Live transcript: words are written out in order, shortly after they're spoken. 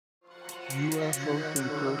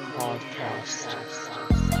UFOTK podcast.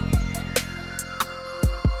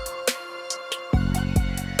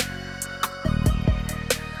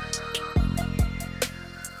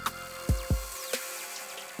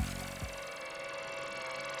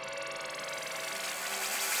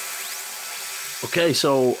 Okay,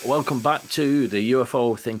 so welcome back to the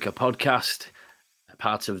UFO Thinker podcast,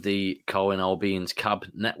 part of the Colin Allbeans Cab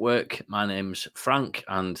network. My name's Frank,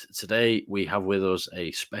 and today we have with us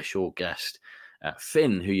a special guest,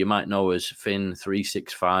 Finn, who you might know as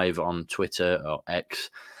Finn365 on Twitter or X,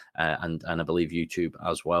 and I believe YouTube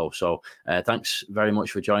as well. So thanks very much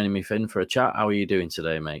for joining me, Finn, for a chat. How are you doing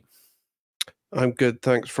today, mate? I'm good,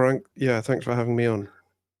 thanks, Frank. Yeah, thanks for having me on.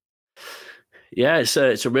 Yeah, it's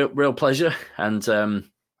a real pleasure, and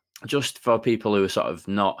just for people who are sort of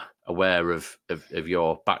not aware of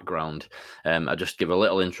your background, I just give a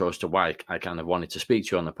little intro as to why I kind of wanted to speak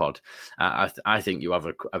to you on the pod. I think you have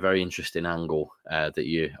a very interesting angle that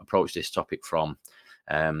you approach this topic from,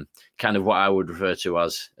 kind of what I would refer to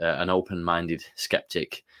as an open-minded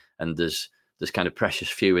skeptic, and there's kind of precious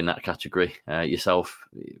few in that category. Yourself,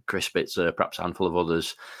 Chris Spitzer, perhaps a handful of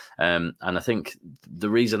others. And I think the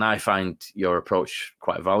reason I find your approach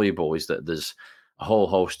quite valuable is that there's a whole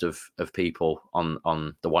host of people on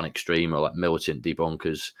the one extreme, or like militant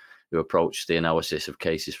debunkers, who approach the analysis of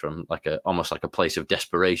cases from almost like a place of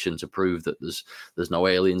desperation to prove that there's no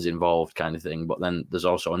aliens involved, kind of thing. But then there's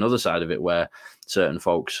also another side of it where certain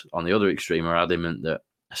folks on the other extreme are adamant that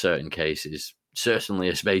a certain case is certainly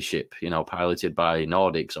a spaceship, piloted by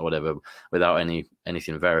Nordics or whatever, without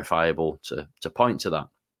anything verifiable to point to that.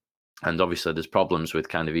 And obviously there's problems with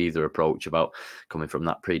kind of either approach about coming from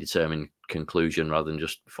that predetermined conclusion rather than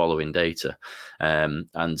just following data. And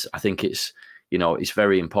I think it's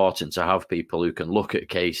very important to have people who can look at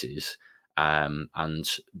cases and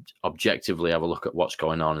objectively have a look at what's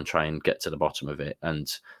going on and try and get to the bottom of it.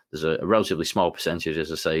 And there's a relatively small percentage,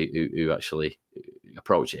 as I say, who actually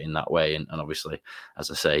approach it in that way. And obviously, as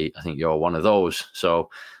I say, I think you're one of those. So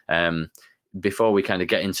before we kind of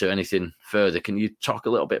get into anything further, can you talk a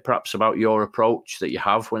little bit perhaps about your approach that you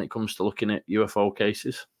have when it comes to looking at UFO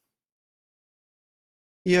cases?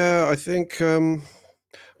 Yeah, I think,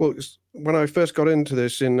 when I first got into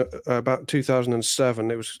this in about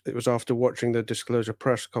 2007, it was after watching the Disclosure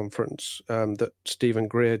press conference that Stephen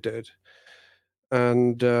Greer did.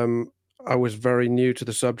 And I was very new to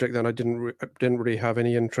the subject then. I didn't really have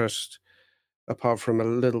any interest apart from a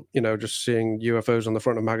little, just seeing UFOs on the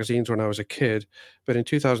front of magazines when I was a kid. But in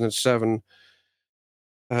 2007,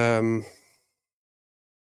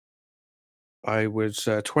 I was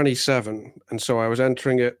 27, and so I was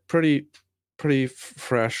entering it pretty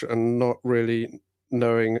fresh and not really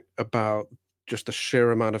knowing about just the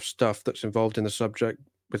sheer amount of stuff that's involved in the subject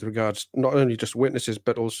with regards not only just witnesses,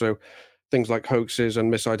 but also things like hoaxes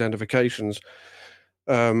and misidentifications.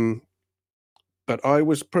 But I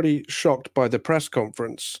was pretty shocked by the press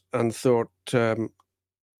conference and thought,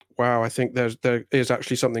 wow, I think there is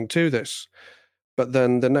actually something to this. But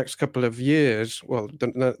then the next couple of years, well,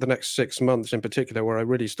 the next 6 months in particular, where I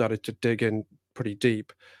really started to dig in pretty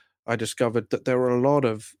deep, I discovered that there were a lot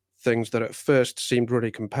of things that at first seemed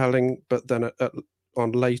really compelling, but then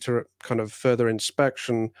on later kind of further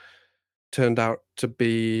inspection turned out to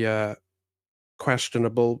be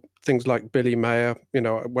questionable. Things like Billy Mayer.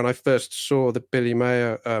 When I first saw the Billy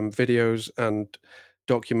Mayer videos and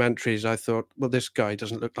documentaries, I thought, well, this guy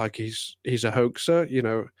doesn't look like he's a hoaxer,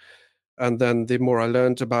 And then the more I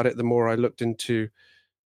learned about it, the more I looked into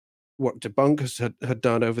what debunkers had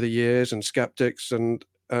done over the years and skeptics, and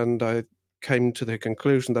I came to the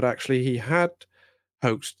conclusion that actually he had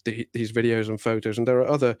hoaxed these videos and photos, and there are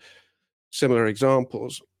other similar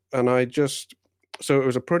examples. And so it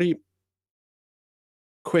was a pretty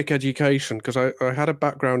quick education because I had a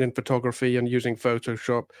background in photography and using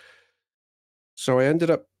Photoshop. So I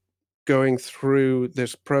ended up going through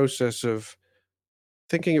this process of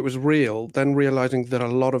thinking it was real, then realizing that a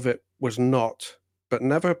lot of it was not, but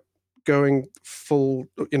never going full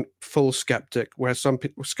skeptic, where some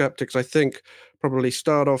skeptics, I think, probably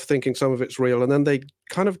start off thinking some of it's real, and then they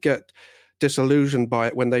kind of get disillusioned by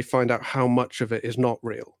it when they find out how much of it is not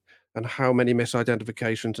real and how many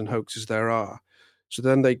misidentifications and hoaxes there are. So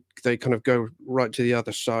then they kind of go right to the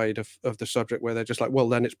other side of the subject, where they're just like, well,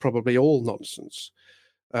 then it's probably all nonsense.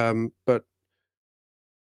 But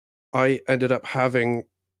I ended up having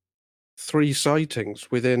 3 sightings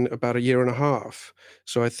within about a year and a half.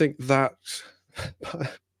 So I think that's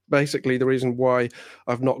basically the reason why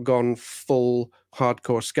I've not gone full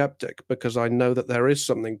hardcore skeptic, because I know that there is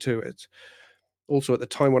something to it. Also, at the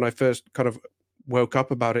time when I first kind of woke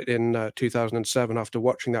up about it in 2007 after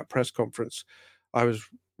watching that press conference, I was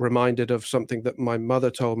reminded of something that my mother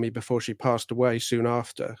told me before she passed away soon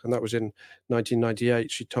after, and that was in 1998.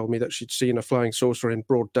 She told me that she'd seen a flying saucer in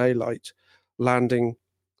broad daylight landing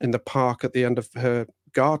in the park at the end of her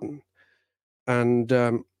garden, and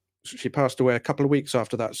she passed away a couple of weeks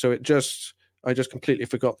after that. So I just completely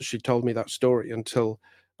forgot that she told me that story until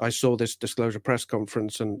I saw this disclosure press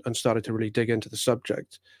conference and started to really dig into the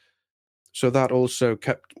subject. So that also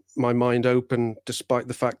kept my mind open, despite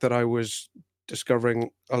the fact that I was discovering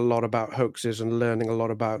a lot about hoaxes and learning a lot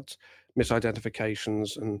about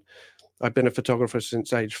misidentifications. And I've been a photographer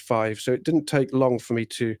since age 5, so it didn't take long for me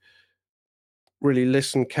to really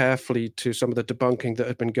listen carefully to some of the debunking that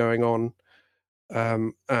had been going on,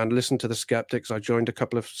 and listen to the skeptics. I joined a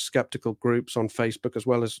couple of skeptical groups on Facebook, as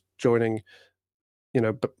well as joining,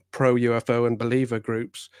 pro UFO and believer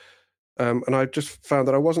groups. And I just found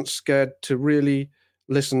that I wasn't scared to really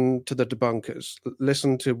listen to the debunkers,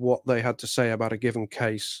 listen to what they had to say about a given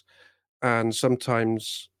case. And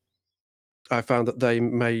sometimes I found that they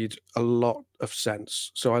made a lot of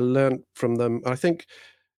sense. So I learned from them. I think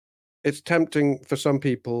it's tempting for some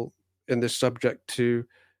people in this subject to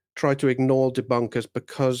try to ignore debunkers,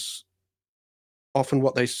 because often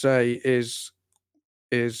what they say is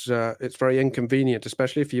it's very inconvenient,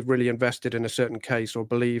 especially if you've really invested in a certain case or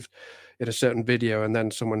believed in a certain video, and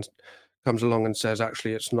then someone comes along and says,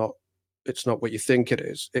 actually, it's not what you think it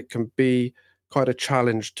is. It can be quite a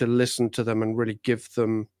challenge to listen to them and really give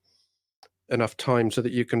them enough time so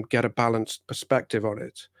that you can get a balanced perspective on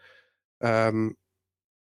it. I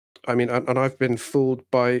mean, and I've been fooled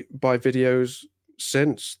by videos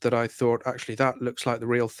since that I thought, actually, that looks like the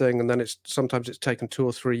real thing, and then sometimes it's taken 2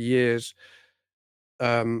 or 3 years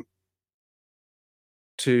um,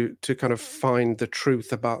 to kind of find the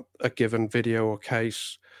truth about a given video or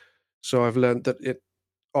case. So I've learned that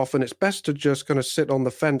it's best to just kind of sit on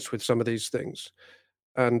the fence with some of these things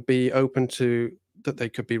and be open to that they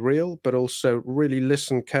could be real, but also really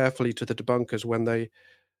listen carefully to the debunkers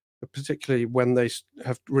particularly when they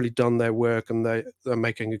have really done their work and they're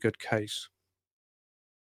making a good case.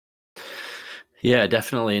 Yeah,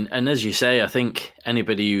 definitely. And as you say, I think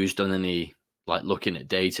anybody who's done any like looking at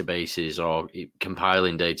databases or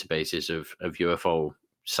compiling databases of UFO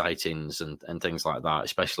sightings and things like that,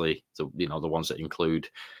 especially the ones that include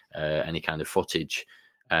any kind of footage.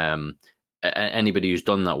 Anybody who's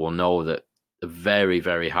done that will know that a very,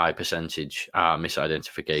 very high percentage are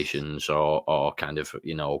misidentifications or kind of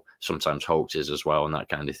sometimes hoaxes as well and that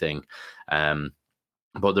kind of thing.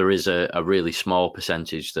 But there is a really small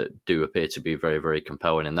percentage that do appear to be very, very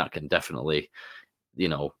compelling, and that can definitely,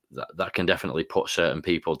 that can definitely put certain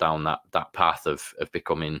people down that path of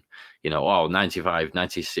becoming, 95,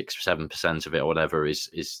 96, 7% of it or whatever is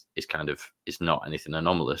kind of is not anything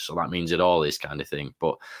anomalous. So that means it all is kind of thing.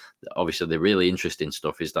 But obviously the really interesting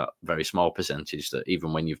stuff is that very small percentage that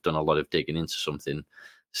even when you've done a lot of digging into something,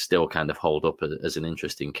 still kind of hold up as an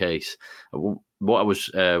interesting case. What I was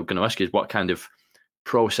going to ask you is, what kind of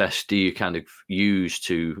process do you kind of use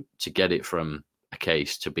to get it from a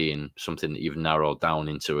case to being something that you've narrowed down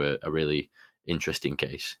into a really interesting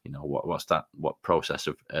case? What process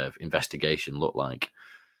of investigation look like?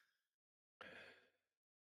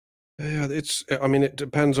 Yeah, it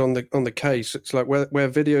depends on the case. It's like where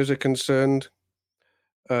videos are concerned.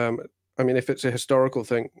 If it's a historical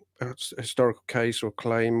thing, it's a historical case or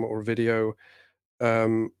claim or video,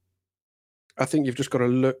 I think you've just got to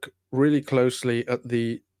look really closely at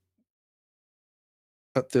the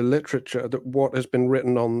literature, that what has been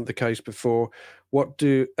written on the case before. What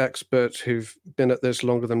do experts who've been at this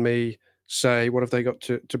longer than me say? What have they got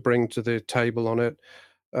to bring to the table on it?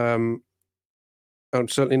 I'm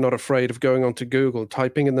certainly not afraid of going onto Google,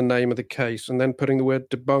 typing in the name of the case, and then putting the word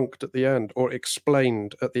debunked at the end or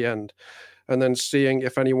explained at the end, and then seeing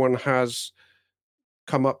if anyone has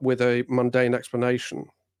come up with a mundane explanation.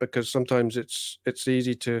 Because sometimes it's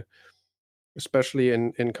easy to, especially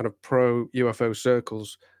in kind of pro UFO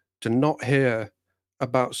circles, to not hear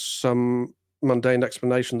about some mundane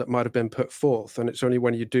explanation that might have been put forth. And it's only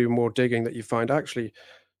when you do more digging that you find, actually,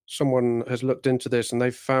 someone has looked into this and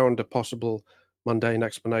they've found a possible mundane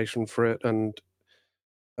explanation for it.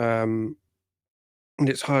 Um, and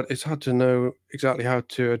it's hard to know exactly how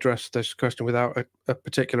to address this question without a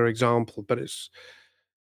particular example, but it's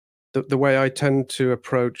the way I tend to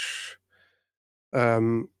approach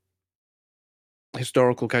um,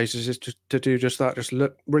 historical cases is to do just that. Just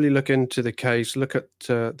really look into the case, look at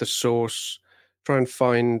the source, try and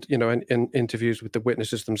find in interviews with the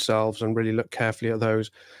witnesses themselves, and really look carefully at those,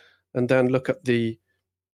 and then look at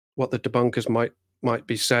what the debunkers might might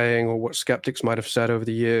be saying or what skeptics might have said over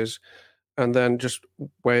the years, and then just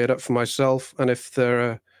weigh it up for myself. And if there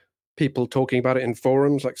are people talking about it in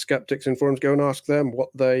forums, like skeptics in forums, go and ask them what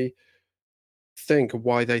they think and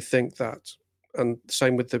why they think that. And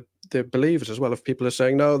same with the believers as well. If people are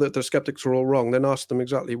saying no, that the skeptics are all wrong, then ask them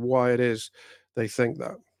exactly why it is they think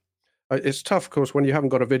that. It's tough, of course, when you haven't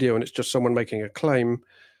got a video and it's just someone making a claim,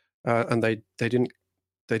 and they didn't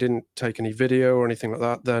take any video or anything like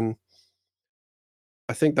that. Then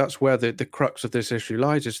I think that's where the crux of this issue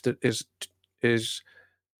lies: is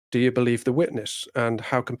do you believe the witness, and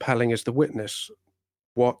how compelling is the witness?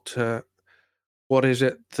 What is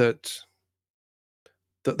it that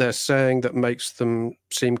they're saying that makes them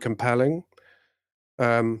seem compelling?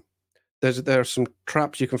 There are some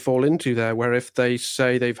traps you can fall into there, where if they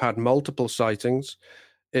say they've had multiple sightings,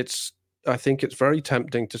 I think it's very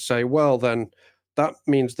tempting to say, well, then that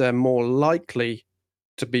means they're more likely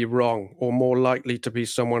to be wrong, or more likely to be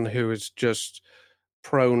someone who is just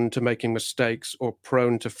prone to making mistakes or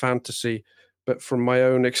prone to fantasy. But from my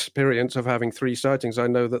own experience of having 3 sightings, I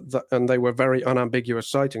know that, and they were very unambiguous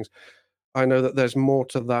sightings, I know that there's more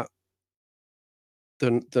to that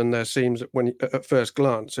than there seems at first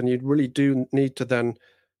glance. And you really do need to then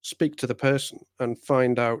speak to the person and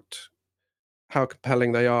find out how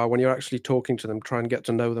compelling they are when you're actually talking to them. Try and get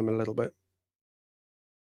to know them a little bit.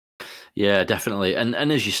 Yeah, definitely. And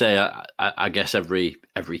as you say, I guess every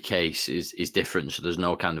case is different. So there's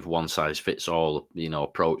no kind of one size fits all,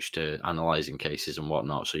 approach to analysing cases and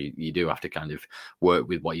whatnot. So you do have to kind of work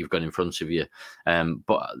with what you've got in front of you.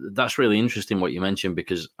 But that's really interesting what you mentioned,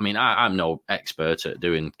 because I mean, I'm no expert at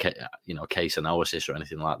doing case analysis or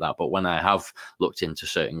anything like that. But when I have looked into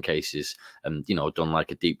certain cases and done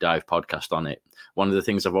like a deep dive podcast on it, one of the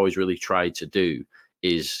things I've always really tried to do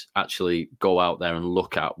is actually go out there and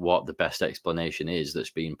look at what the best explanation is that's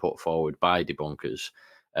being put forward by debunkers.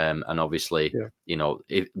 And obviously,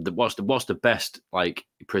 what's the best like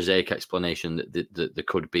prosaic explanation that there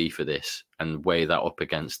could be for this, and weigh that up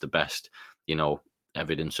against the best,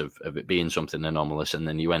 evidence of it being something anomalous, and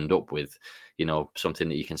then you end up with, something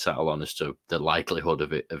that you can settle on as to the likelihood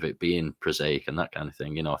of it being prosaic and that kind of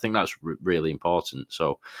thing. I think that's really important.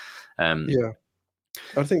 So, yeah.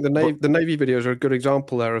 I think the Navy videos are a good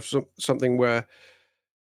example there of something where,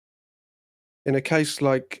 in a case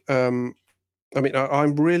like, I'm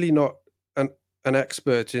really not an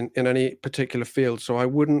expert in any particular field, so I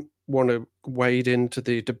wouldn't want to wade into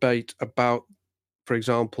the debate about, for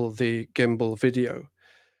example, the gimbal video.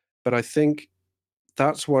 But I think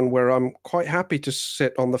that's one where I'm quite happy to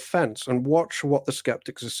sit on the fence and watch what the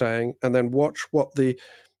skeptics are saying, and then watch what the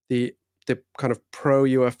kind of pro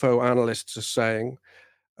UFO analysts are saying.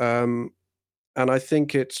 And I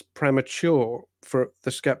think it's premature for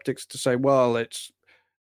the skeptics to say, well, it's,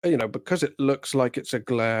 because it looks like it's a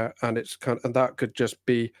glare, and and that could just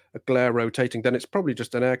be a glare rotating, then it's probably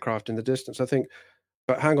just an aircraft in the distance. I think,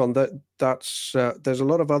 but hang on, that's there's a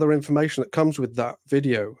lot of other information that comes with that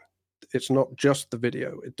video. It's not just the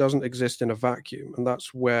video. It doesn't exist in a vacuum. And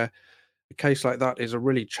that's where a case like that is a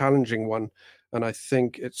really challenging one. And I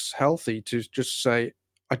think it's healthy to just say,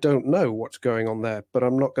 I don't know what's going on there, but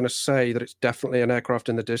I'm not going to say that it's definitely an aircraft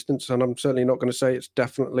in the distance. And I'm certainly not going to say it's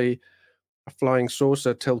definitely a flying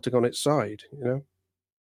saucer tilting on its side,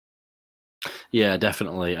 Yeah,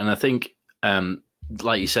 definitely. And I think,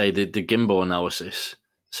 like you say, the gimbal analysis,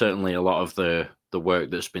 certainly a lot of the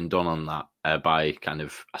work that's been done on that by kind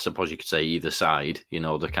of, I suppose you could say, either side,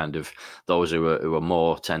 the kind of those who are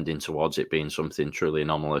more tending towards it being something truly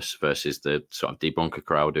anomalous versus the sort of debunker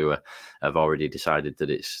crowd who have already decided that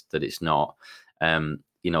it's not.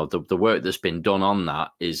 The work that's been done on that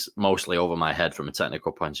is mostly over my head from a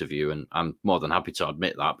technical point of view, and I'm more than happy to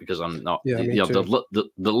admit that, because I'm not. Yeah, me too.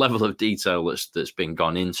 The level of detail that's been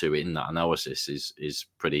gone into in that analysis is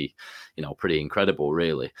pretty incredible,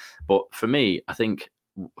 really. But for me, I think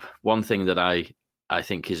one thing that I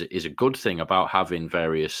think is a good thing about having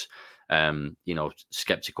various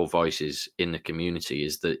skeptical voices in the community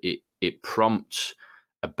is that it prompts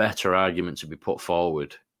a better argument to be put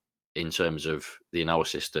forward in terms of the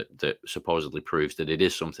analysis that supposedly proves that it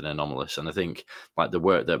is something anomalous. And I think like the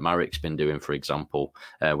work that Marek's been doing, for example,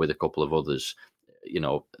 with a couple of others,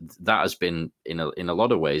 that has been in a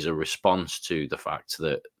lot of ways a response to the fact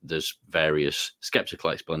that there's various skeptical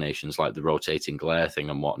explanations like the rotating glare thing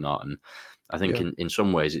and whatnot. And I think in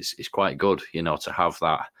some ways it's quite good, to have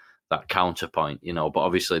that counterpoint, but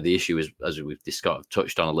obviously the issue is, as we've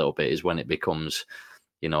touched on a little bit, is when it becomes,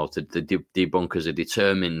 the debunkers are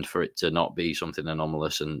determined for it to not be something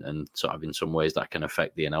anomalous, and sort of in some ways that can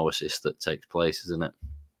affect the analysis that takes place, isn't it?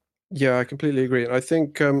 Yeah, I completely agree. And I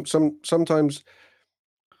think sometimes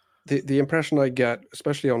the impression I get,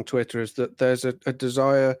 especially on Twitter, is that there's a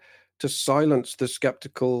desire to silence the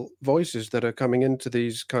skeptical voices that are coming into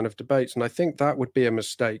these kind of debates, and I think that would be a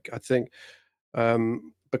mistake. I think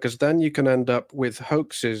because then you can end up with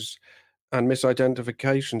hoaxes and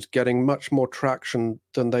misidentifications getting much more traction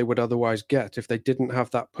than they would otherwise get if they didn't have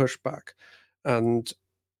that pushback, and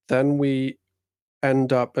then we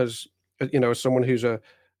end up as as someone who's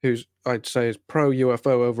I'd say is pro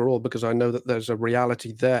UFO overall, because I know that there's a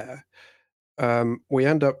reality there. We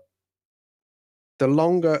end up, the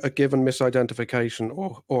longer a given misidentification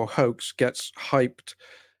or hoax gets hyped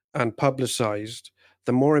and publicized,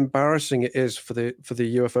 the more embarrassing it is for the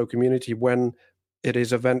UFO community when it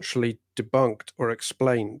is eventually debunked or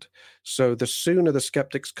explained. So the sooner the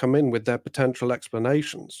skeptics come in with their potential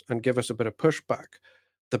explanations and give us a bit of pushback,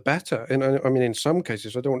 the better. And I mean, in some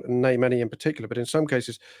cases, I don't want to name any in particular, but in some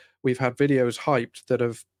cases, we've had videos hyped that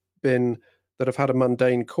have had a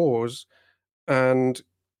mundane cause, and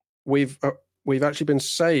we've uh, we've actually been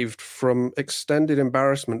saved from extended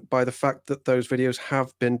embarrassment by the fact that those videos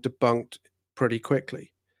have been debunked pretty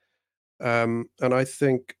quickly. And I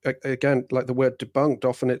think again, like the word debunked,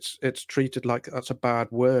 often it's treated like that's a bad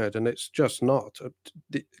word, and it's just not.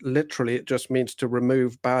 Literally, it just means to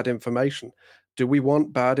remove bad information. Do we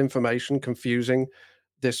want bad information confusing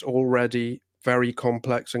this already very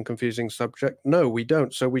complex and confusing subject? No, we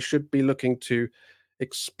don't. So we should be looking to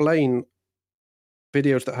explain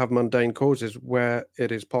videos that have mundane causes where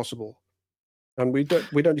it is possible. And we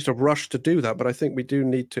don't need to rush to do that, but I think we do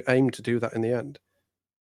need to aim to do that in the end.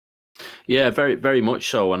 Yeah, very, very much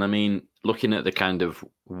so. And I mean, looking at the kind of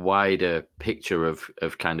wider picture of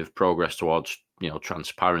kind of progress towards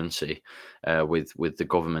transparency with the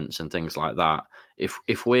governments and things like that.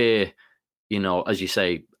 If we're as you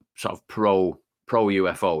say, sort of pro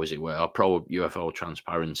UFO, as it were, or pro UFO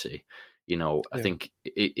transparency. I Yeah. think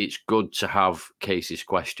it's good to have cases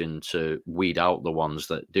questioned to weed out the ones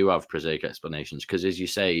that do have prosaic explanations. Because, as you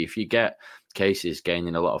say, if you get cases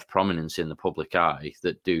gaining a lot of prominence in the public eye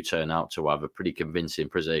that do turn out to have a pretty convincing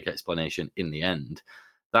prosaic explanation in the end,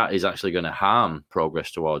 that is actually going to harm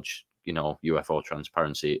progress towards UFO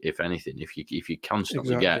transparency. If anything, if you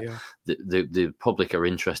constantly Exactly. get Yeah. the public are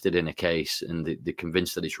interested in a case and they're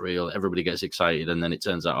convinced that it's real, everybody gets excited, and then it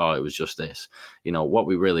turns out, oh, it was just this. What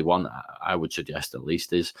we really want, I would suggest at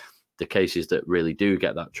least, is the cases that really do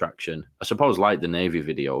get that traction, I suppose, like the Navy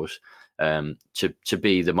videos, to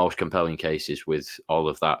be the most compelling cases with all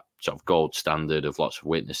of that sort of gold standard of lots of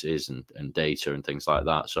witnesses and data and things like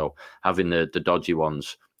that. So having the dodgy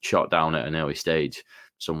ones shot down at an early stage,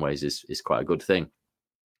 some ways is quite a good thing.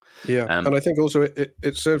 Yeah, and I think also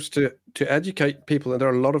it serves to educate people, and there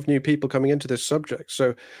are a lot of new people coming into this subject.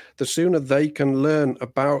 So the sooner they can learn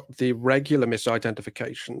about the regular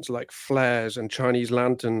misidentifications like flares and Chinese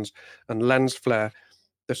lanterns and lens flare,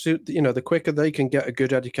 the quicker they can get a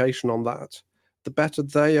good education on that, the better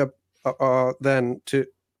they are then to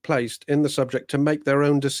placed in the subject to make their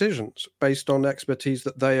own decisions based on expertise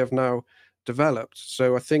that they have now developed.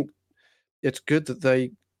 So I think it's good that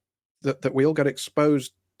that we all get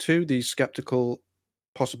exposed to these skeptical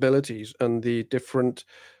possibilities and the different,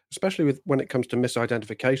 especially with when it comes to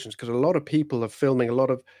misidentifications, because a lot of people are filming a lot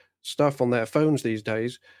of stuff on their phones these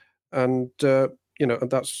days, and and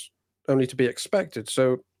that's only to be expected.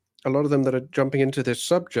 So a lot of them that are jumping into this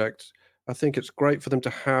subject, I think it's great for them to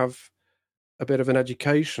have a bit of an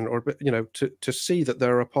education, or a bit, to see that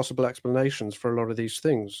there are possible explanations for a lot of these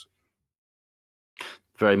things.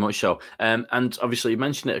 Very much so. And obviously, you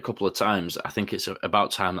mentioned it a couple of times. I think it's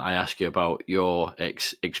about time that I ask you about your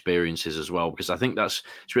experiences as well, because I think it's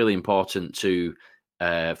really important to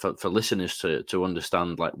for listeners to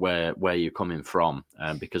understand like where you're coming from,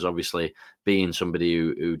 because obviously being somebody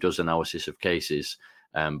who does analysis of cases,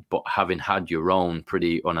 but having had your own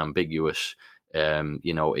pretty unambiguous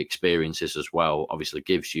experiences as well, obviously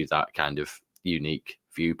gives you that kind of unique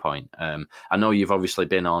viewpoint. I know you've obviously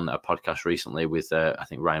been on a podcast recently with I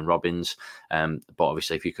think Ryan Robbins, but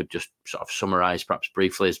obviously if you could just sort of summarize perhaps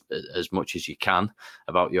briefly as much as you can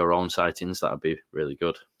about your own sightings, that would be really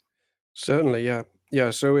good. Certainly, yeah,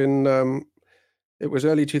 yeah. So it was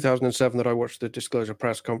early 2007 that I watched the Disclosure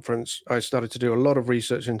press conference. I started to do a lot of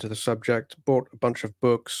research into the subject, bought a bunch of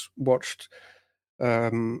books, watched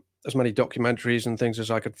as many documentaries and things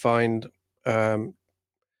as I could find, um,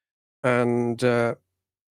 and uh,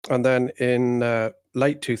 and then in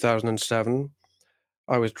late 2007,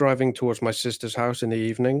 I was driving towards my sister's house in the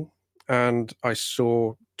evening, and I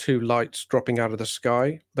saw two lights dropping out of the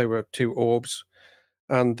sky. They were two orbs,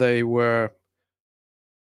 and they were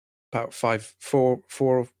about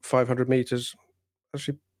 500 meters,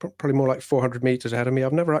 actually probably more like 400 meters ahead of me.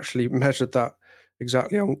 I've never actually measured that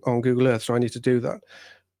exactly on Google Earth, so I need to do that.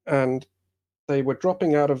 And they were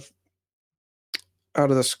dropping out of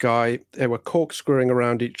the sky. They were corkscrewing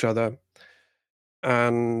around each other,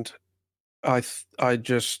 and I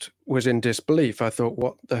just was in disbelief. I thought,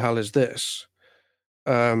 what the hell is this?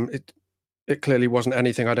 It clearly wasn't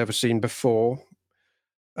anything I'd ever seen before.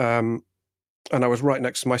 And I was right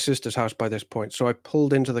next to my sister's house by this point. So I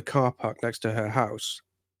pulled into the car park next to her house,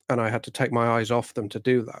 and I had to take my eyes off them to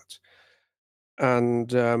do that.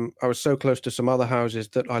 And I was so close to some other houses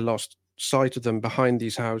that I lost sight of them behind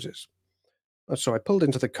these houses. And so I pulled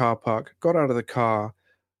into the car park, got out of the car,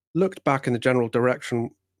 looked back in the general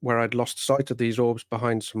direction where I'd lost sight of these orbs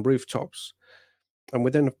behind some rooftops. And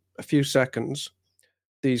within a few seconds,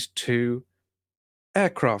 these two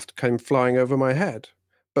aircraft came flying over my head.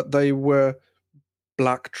 But they were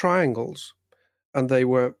black triangles, and they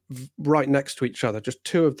were right next to each other, just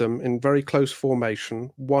two of them in very close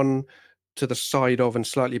formation, one to the side of and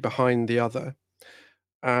slightly behind the other.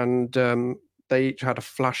 And they each had a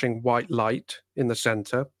flashing white light in the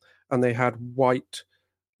center, and they had white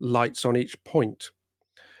lights on each point.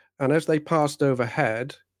 And as they passed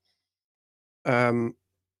overhead,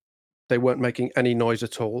 they weren't making any noise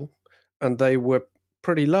at all, and they were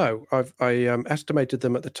pretty low. I estimated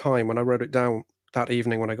them at the time when I wrote it down that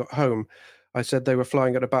evening when I got home. I said they were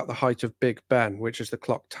flying at about the height of Big Ben, which is the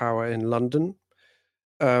clock tower in London,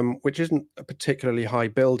 which isn't a particularly high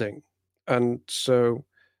building. And so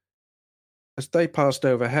as they passed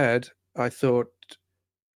overhead, I thought,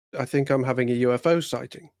 I think I'm having a UFO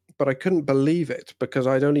sighting. But I couldn't believe it because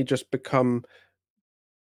I'd only just become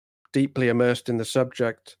deeply immersed in the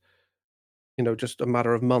subject, just a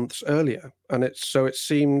matter of months earlier. And it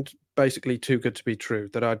seemed basically too good to be true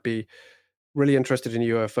that I'd be really interested in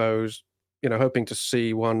UFOs, hoping to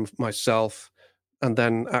see one myself, and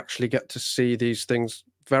then actually get to see these things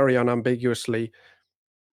very unambiguously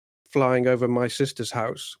flying over my sister's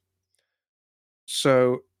house.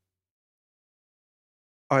 So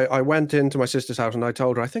I went into my sister's house and I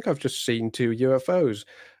told her, I think I've just seen two UFOs.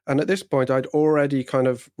 And at this point, I'd already kind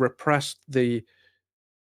of repressed the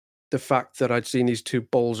fact that I'd seen these two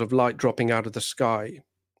balls of light dropping out of the sky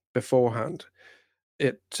beforehand.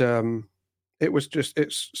 It was just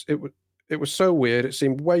it was so weird. It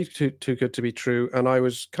seemed way too good to be true, and I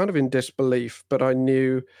was kind of in disbelief. But I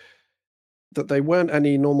knew that they weren't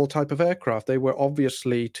any normal type of aircraft. They were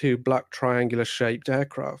obviously two black triangular shaped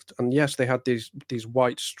aircraft, and yes, they had these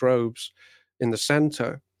white strobes in the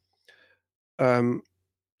center.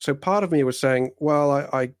 So part of me was saying, well,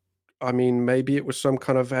 I mean, maybe it was some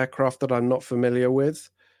kind of aircraft that I'm not familiar with.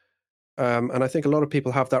 And I think a lot of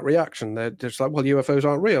people have that reaction. They're just like, well, UFOs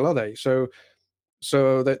aren't real, are they? So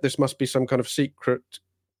that this must be some kind of secret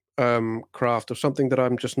craft or something that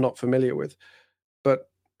I'm just not familiar with. But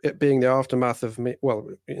it being the aftermath of me, well,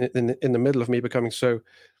 in the middle of me becoming so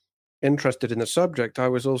interested in the subject, I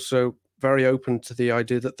was also very open to the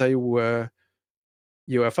idea that they were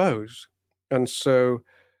UFOs. And so,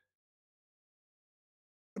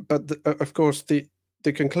 but of course, the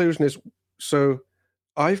conclusion is, so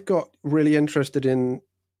I've got really interested in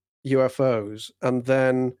UFOs, and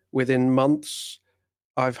then within months,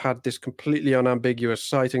 I've had this completely unambiguous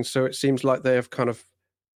sighting. So it seems like they have kind of,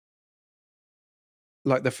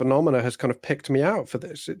 like the phenomena has kind of picked me out for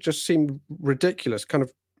this. It just seemed ridiculous, kind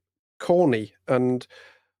of corny and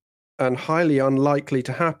highly unlikely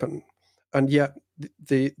to happen. And yet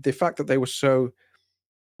the fact that they were so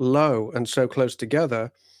low and so close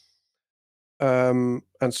together, and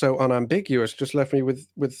so unambiguous, just left me with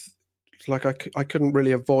like I couldn't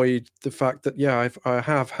really avoid the fact that I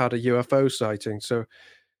have had a UFO sighting. So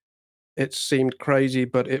it seemed crazy,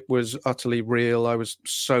 but it was utterly real. I was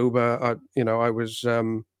sober. I was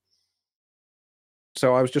so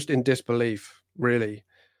I was just in disbelief, really.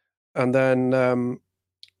 And then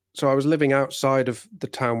so I was living outside of the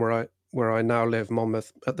town where I now live,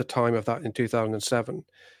 Monmouth, at the time of that in 2007.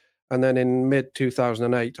 And then in mid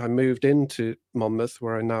 2008, I moved into Monmouth,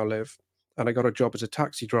 where I now live, and I got a job as a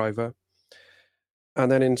taxi driver. And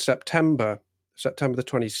then in September the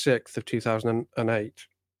 26th of 2008,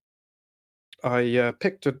 I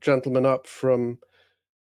picked a gentleman up from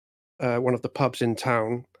one of the pubs in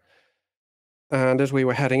town. And as we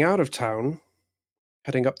were heading out of town,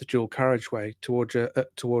 heading up the dual carriageway towards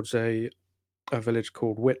a village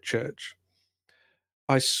called Whitchurch,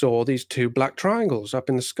 I saw these two black triangles up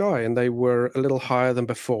in the sky, and they were a little higher than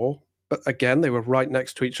before. But again, they were right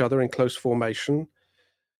next to each other in close formation.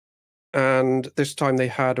 And this time they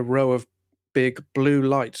had a row of big blue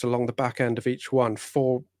lights along the back end of each one,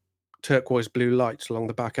 4 turquoise blue lights along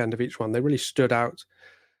the back end of each one. They really stood out.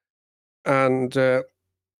 and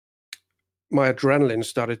my adrenaline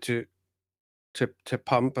started to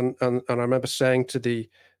pump, and I remember saying to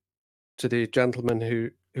the gentleman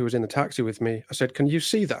who was in the taxi with me, I said, "Can you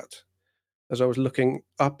see that?" As I was looking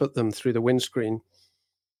up at them through the windscreen,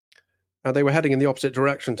 and they were heading in the opposite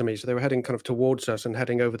direction to me, so they were heading kind of towards us and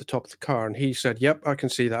heading over the top of the car. And he said, "Yep, I can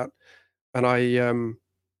see that." And I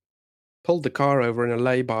pulled the car over in a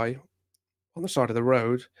lay-by on the side of the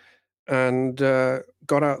road, and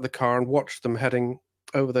got out of the car and watched them heading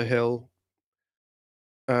over the hill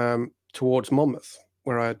towards Monmouth,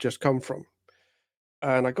 where I had just come from.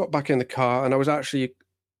 And I got back in the car, and I was actually,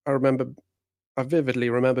 I vividly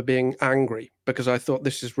remember being angry because I thought,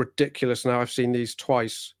 this is ridiculous. Now I've seen these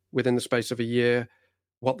twice within the space of a year.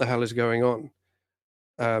 What the hell is going on?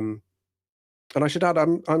 And I should add,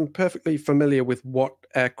 I'm perfectly familiar with what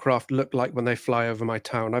aircraft look like when they fly over my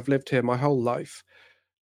town. I've lived here my whole life.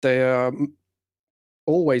 They are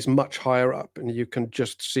always much higher up, and you can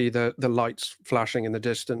just see the lights flashing in the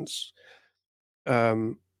distance.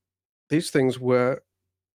 These things were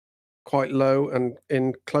quite low and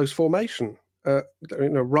in close formation,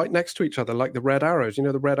 right next to each other, like the red arrows.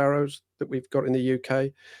 The red arrows that we've got in the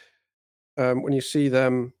UK. When you see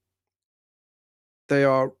them, they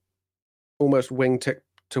are almost wingtip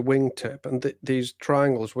to wingtip, and these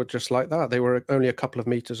triangles were just like that. They were only a couple of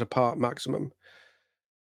meters apart maximum.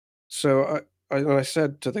 So I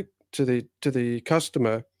said to the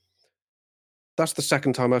customer, "That's the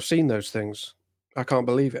second time I've seen those things. I can't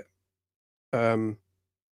believe it." And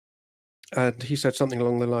he said something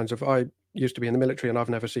along the lines of, "I used to be in the military and I've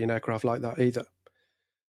never seen aircraft like that either."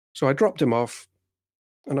 So I dropped him off,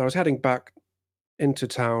 and I was heading back into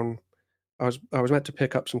town. I was meant to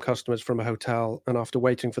pick up some customers from a hotel, and after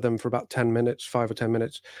waiting for them for about 10 minutes, 5 or 10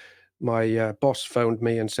 minutes, my boss phoned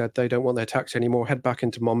me and said they don't want their taxi anymore. Head back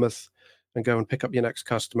into Monmouth and go and pick up your next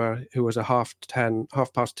customer, who was a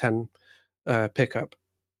 10:30 pickup.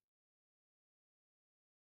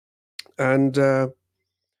 And so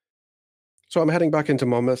I'm heading back into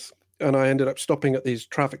Monmouth, and I ended up stopping at these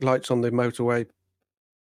traffic lights on the motorway.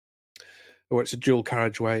 Or it's a dual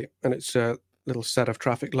carriageway, and it's a little set of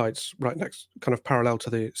traffic lights right next, kind of parallel to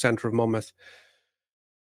the centre of Monmouth.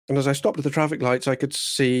 And as I stopped at the traffic lights, I could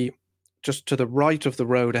see just to the right of the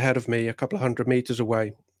road ahead of me, a couple of 100 meters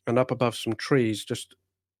away, and up above some trees, just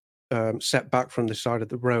set back from the side of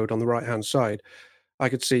the road on the right-hand side, I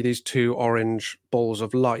could see these two orange balls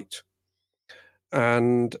of light.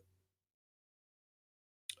 And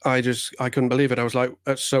I couldn't believe it. I was like,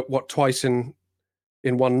 so what, twice in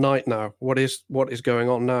one night now? What is going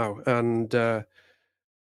on now? And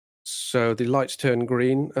so the lights turned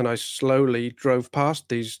green, and I slowly drove past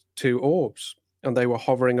these two orbs, and they were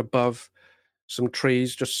hovering above some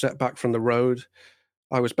trees just set back from the road.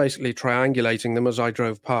 I was basically triangulating them as I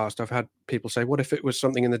drove past. I've had people say, "What if it was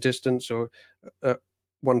something in the distance?" Or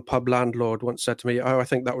one pub landlord once said to me, "Oh, I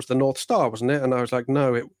think that was the North Star, wasn't it?" And I was like,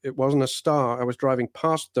 "No, it wasn't a star. I was driving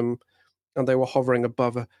past them, and they were hovering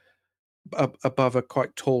above a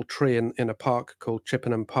quite tall tree in a park called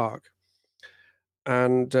Chippenham Park."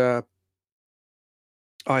 And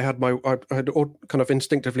I had kind of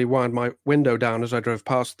instinctively wound my window down as I drove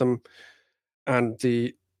past them, and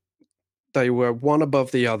they were one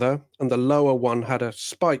above the other, and the lower one had a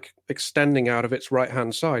spike extending out of its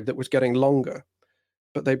right-hand side that was getting longer.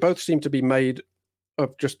 But they both seemed to be made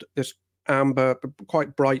of just this amber,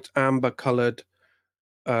 quite bright amber-colored,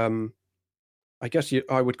 I guess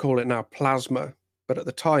I would call it now plasma. But at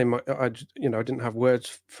the time, I didn't have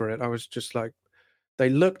words for it. I was just like, they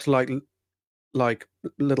looked like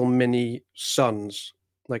little mini suns.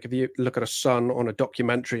 Like if you look at a sun on a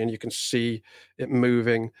documentary and you can see it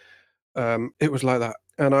moving, it was like that.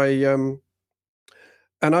 And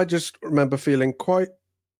I just remember feeling quite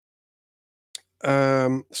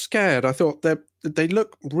scared. I thought they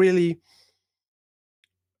look really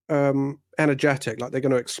energetic, like they're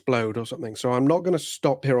going to explode or something. So I'm not going to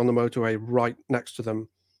stop here on the motorway right next to them.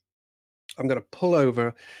 I'm going to pull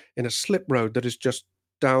over in a slip road that is just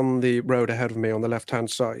down the road ahead of me on the left-hand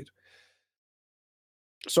side.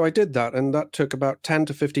 So I did that, and that took about 10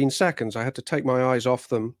 to 15 seconds. I had to take my eyes off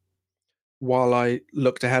them while I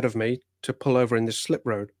looked ahead of me to pull over in this slip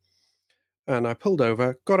road. And I pulled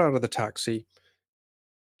over, got out of the taxi,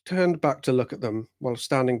 turned back to look at them while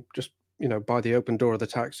standing just, by the open door of the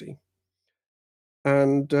taxi.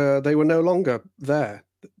 And they were no longer there,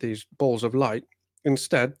 these balls of light.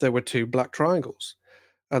 Instead, there were two black triangles.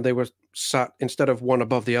 And they were sat, instead of one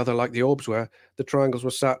above the other like the orbs were, the triangles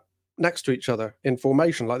were sat next to each other in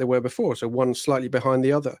formation like they were before, so one slightly behind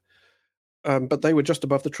the other. But they were just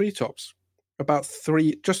above the treetops. about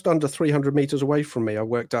just under 300 meters away from me. I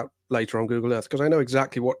worked out later on Google Earth because I know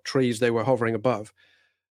exactly what trees they were hovering above.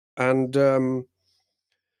 And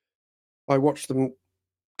I watched them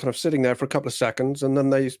kind of sitting there for a couple of seconds, and then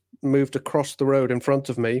they moved across the road in front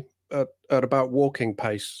of me at about walking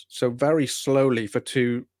pace. So very slowly for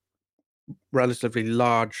two relatively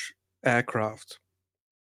large aircraft.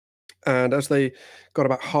 And as they got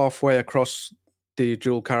about halfway across the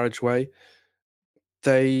dual carriageway,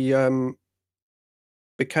 they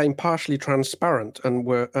became partially transparent and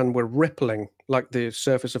were rippling like the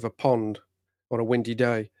surface of a pond on a windy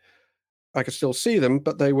day. I could still see them,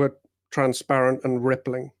 but they were transparent and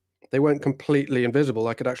rippling. They weren't completely invisible.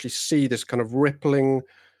 I could actually see this kind of rippling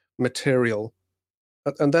material.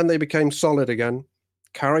 And then they became solid again,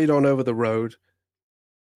 carried on over the road,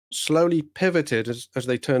 slowly pivoted as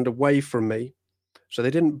they turned away from me. So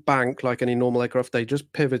they didn't bank like any normal aircraft. They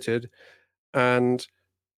just pivoted and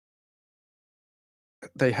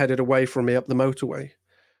they headed away from me up the motorway.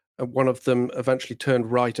 And one of them eventually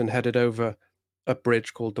turned right and headed over a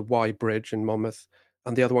bridge called the Y Bridge in Monmouth.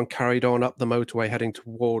 And the other one carried on up the motorway heading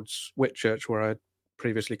towards Whitchurch, where I'd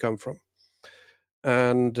previously come from.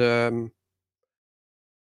 And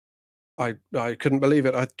I couldn't believe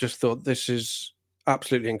it. I just thought, this is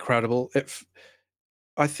absolutely incredible.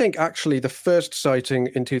 I think actually the first sighting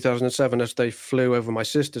in 2007, as they flew over my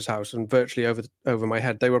sister's house and virtually over my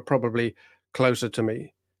head, they were probably closer to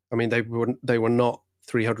me. I mean, they were not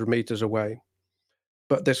 300 meters away.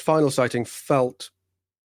 But this final sighting felt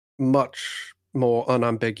much more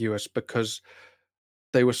unambiguous because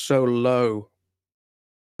they were so low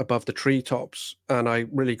above the treetops, and I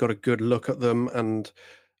really got a good look at them, and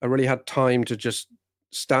I really had time to just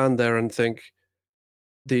stand there and think,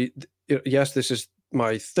 yes, this is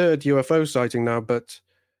my third UFO sighting now, but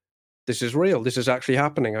this is real. This is actually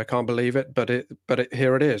happening. I can't believe it, but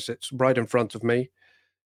here it is. It's right in front of me.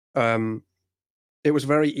 It was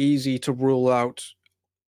very easy to rule out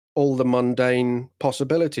all the mundane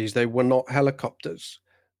possibilities. They were not helicopters.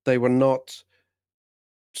 They were not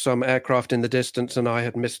some aircraft in the distance, and I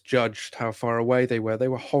had misjudged how far away they were. They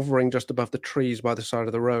were hovering just above the trees by the side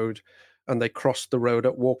of the road, and they crossed the road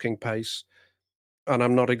at walking pace. And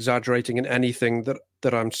I'm not exaggerating in anything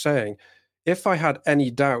that I'm saying. If I had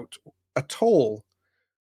any doubt at all,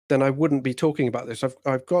 then I wouldn't be talking about this.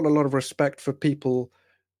 I've got a lot of respect for people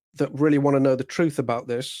that really want to know the truth about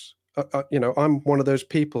this. I'm one of those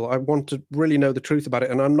people. I want to really know the truth about it,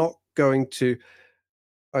 and I'm not going to.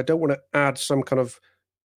 I don't want to add some kind of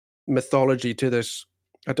mythology to this.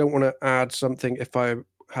 I don't want to add something if I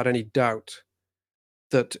had any doubt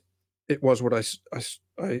that it was what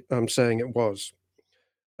I'm saying it was.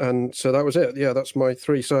 And so that was it. Yeah, that's my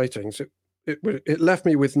three sightings. It left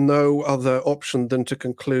me with no other option than to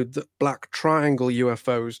conclude that black triangle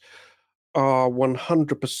UFOs are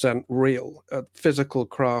 100% real, a physical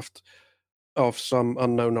craft of some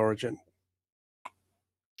unknown origin.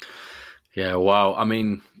 Yeah, wow. I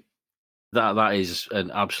mean, that is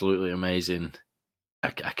an absolutely amazing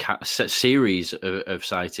series of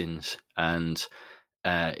sightings, and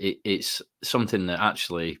it's something that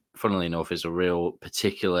actually, funnily enough, is a real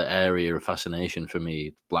particular area of fascination for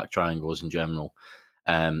me, black triangles in general.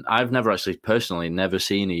 I've never actually personally never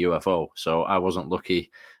seen a UFO, so I wasn't lucky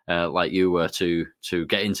like you were to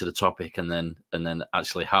get into the topic and then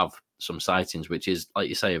actually have some sightings, which is, like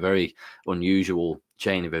you say, a very unusual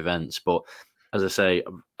chain of events. But as I say,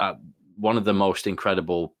 one of the most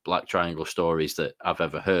incredible black triangle stories that I've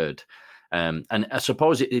ever heard. And I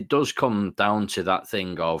suppose it does come down to that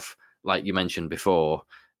thing of, like you mentioned before,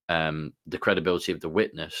 the credibility of the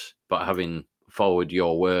witness, but having followed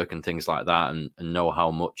your work and things like that, and know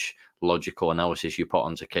how much logical analysis you put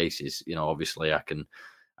onto cases, obviously I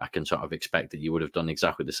can sort of expect that you would have done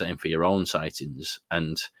exactly the same for your own sightings.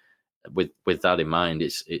 And with that in mind,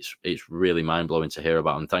 it's really mind blowing to hear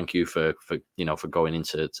about. And thank you for going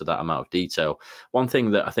into that amount of detail. One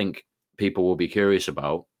thing that I think people will be curious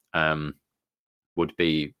about would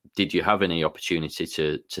be, did you have any opportunity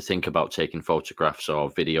to think about taking photographs or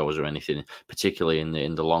videos or anything, particularly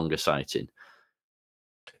in the longer sighting?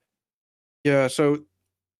 Yeah, so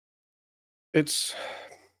it's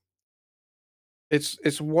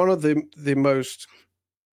one of the most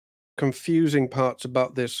confusing parts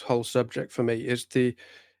about this whole subject for me is the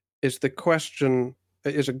question.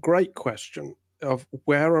 It is a great question of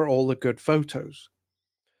where are all the good photos,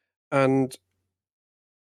 and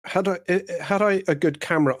had I a good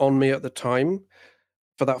camera on me at the time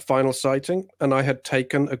for that final sighting, and I had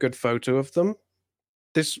taken a good photo of them,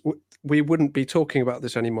 we wouldn't be talking about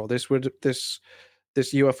this anymore. This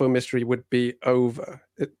UFO mystery would be over,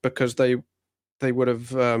 because they would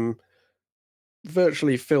have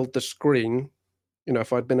virtually filled the screen. You know,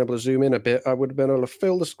 if I'd been able to zoom in a bit, I would have been able to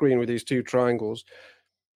fill the screen with these two triangles.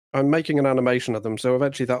 I'm making an animation of them, so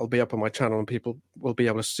eventually that'll be up on my channel and people will be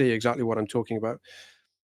able to see exactly what I'm talking about.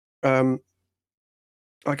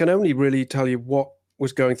 I can only really tell you what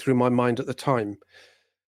was going through my mind at the time.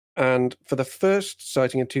 And for the first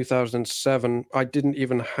sighting in 2007, I didn't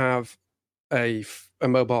even have a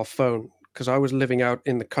mobile phone because I was living out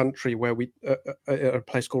in the country where a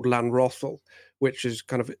place called Llanrothal, which is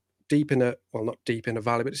kind of deep in not deep in a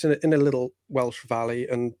valley, but it's in a little Welsh valley,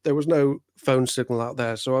 and there was no phone signal out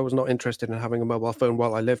there, so I was not interested in having a mobile phone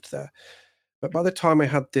while I lived there. But by the time I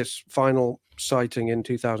had this final sighting in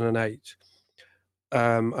 2008,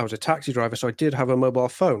 I was a taxi driver, so I did have a mobile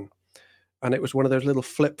phone, and it was one of those little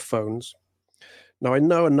flip phones. Now I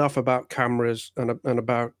know enough about cameras and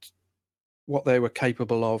about what they were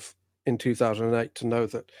capable of in 2008 to know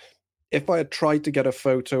that if I had tried to get a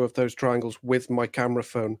photo of those triangles with my camera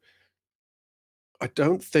phone, I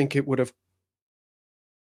don't think it would have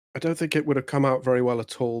come out very well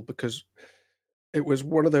at all, because it was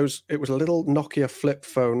one of those, it was a little Nokia flip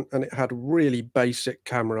phone and it had really basic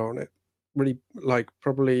camera on it. Really, like,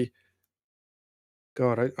 probably,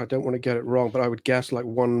 God, I don't want to get it wrong, but I would guess like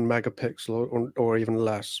 1 megapixel or even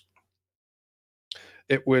less.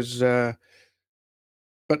 It was, but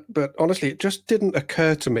honestly, it just didn't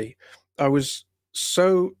occur to me. I was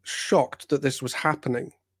so shocked that this was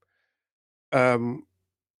happening,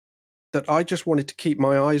 that I just wanted to keep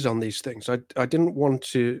my eyes on these things. I didn't want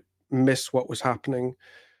to miss what was happening.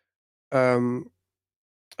 And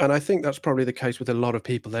I think that's probably the case with a lot of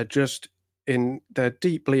people. They're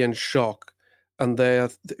deeply in shock, and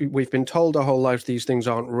we've been told our whole lives these things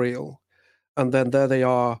aren't real. And then there they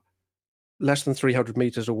are, less than 300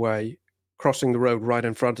 meters away, crossing the road right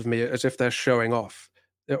in front of me as if they're showing off.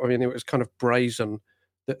 I mean, it was kind of brazen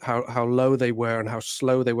that how low they were and how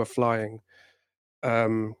slow they were flying.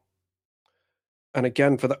 And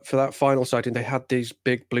again, for that final sighting, they had these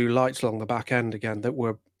big blue lights along the back end again that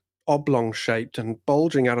were oblong shaped and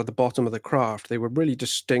bulging out of the bottom of the craft. They were really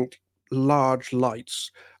distinct, large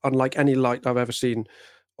lights, unlike any light I've ever seen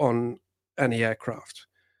on any aircraft.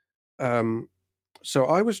 So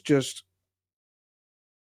I was just,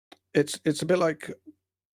 it's a bit like,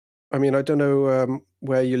 I mean, I don't know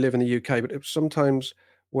where you live in the UK, but sometimes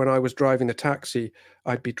when I was driving the taxi,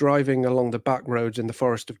 I'd be driving along the back roads in the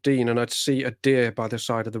Forest of Dean, and I'd see a deer by the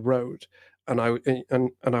side of the road, and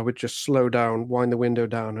I would just slow down, wind the window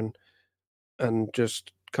down, and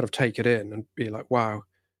just kind of take it in and be like, wow,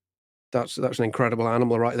 that's an incredible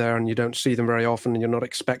animal right there, and you don't see them very often, and you're not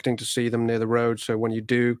expecting to see them near the road. So when you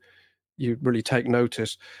do, you really take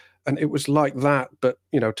notice. And it was like that, but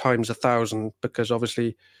times 1,000, because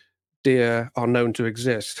obviously deer are known to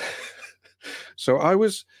exist. So I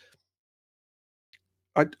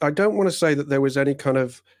don't want to say that there was any kind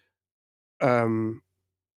of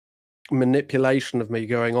manipulation of me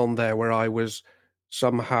going on there where I was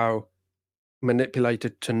somehow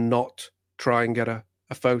manipulated to not try and get a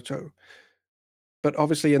photo. But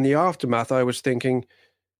obviously in the aftermath, I was thinking,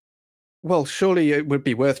 well, surely it would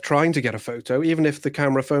be worth trying to get a photo, even if the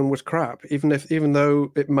camera phone was crap, even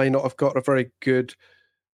though it may not have got a very good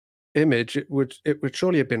image, it would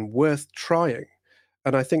surely have been worth trying.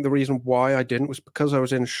 And I think the reason why I didn't was because I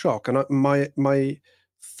was in shock, and the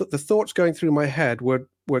thoughts going through my head were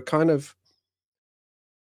kind of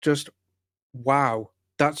just, wow,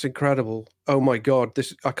 that's incredible. Oh my God,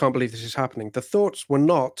 I can't believe this is happening. The thoughts were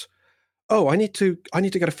not, oh, I need to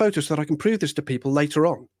get a photo so that I can prove this to people later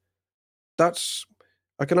on.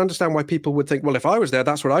 I can understand why people would think, well, if I was there,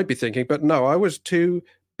 that's what I'd be thinking. But no, I was too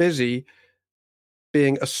busy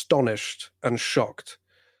being astonished and shocked.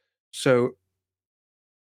 So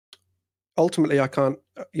ultimately, I can't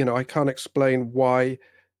explain why,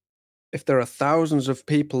 if there are thousands of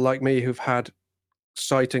people like me who've had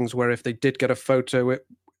sightings where if they did get a photo,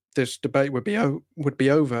 this debate would be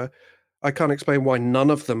over. I can't explain why none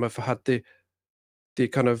of them have had the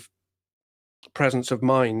kind of presence of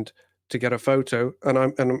mind to get a photo. And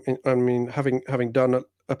I mean, having done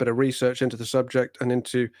a bit of research into the subject and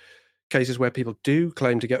into cases where people do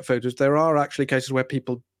claim to get photos, there are actually cases where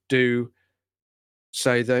people do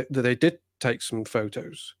say that they did take some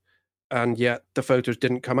photos, and yet the photos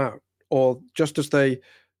didn't come out. Or just as they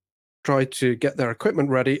try to get their equipment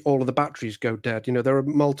ready, all of the batteries go dead. There are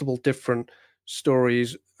multiple different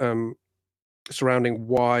stories surrounding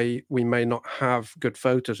why we may not have good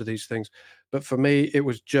photos of these things. But for me, it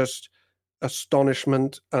was just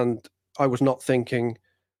astonishment, and I was not thinking,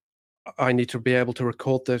 I need to be able to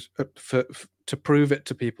record this to prove it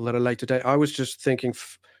to people at a later date. I was just thinking,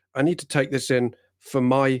 I need to take this in for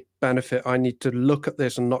my benefit, I need to look at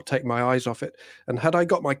this and not take my eyes off it. And had I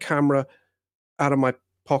got my camera out of my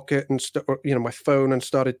pocket and my phone and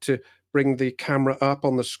started to bring the camera up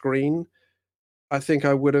on the screen, I think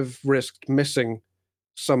I would have risked missing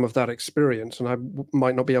some of that experience, and I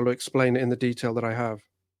might not be able to explain it in the detail that I have.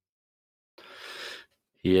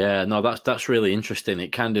 Yeah, no, that's really interesting.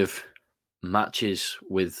 It kind of matches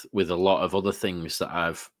with a lot of other things that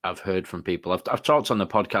I've heard from people. I've talked on the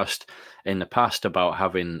podcast in the past about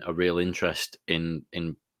having a real interest in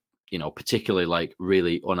particularly like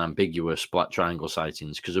really unambiguous black triangle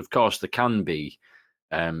sightings, because of course there can be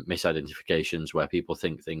misidentifications where people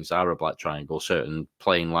think things are a black triangle, certain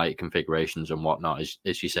plain light configurations and whatnot, as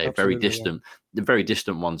you say, Absolutely, very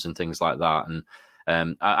distant ones and things like that. And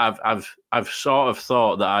I've sort of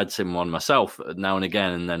thought that I'd seen one myself now and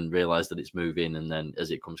again, and then realised that it's moving, and then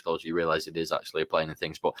as it comes closer, you realise it is actually a plane and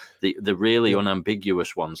things. But the really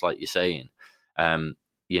unambiguous ones, like you're saying,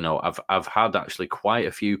 I've had actually quite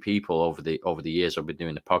a few people over the years I've been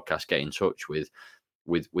doing the podcast get in touch with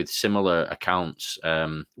similar accounts.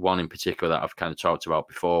 One in particular that I've kind of talked about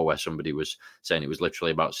before, where somebody was saying it was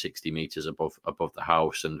literally about 60 meters above the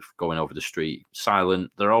house and going over the street,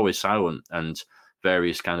 silent. They're always silent, and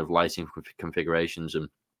various kind of lighting configurations. And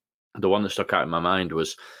the one that stuck out in my mind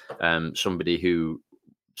was somebody who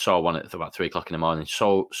saw one at about 3 o'clock in the morning,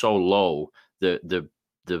 so low that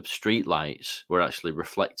the street lights were actually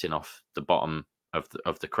reflecting off the bottom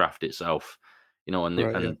of the craft itself.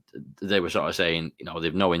 And they were sort of saying,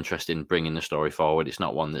 they've no interest in bringing the story forward. It's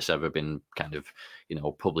not one that's ever been kind of,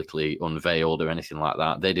 publicly unveiled or anything like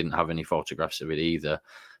that. They didn't have any photographs of it either,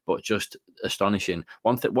 but just astonishing.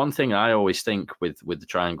 One thing I always think with the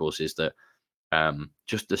triangles is that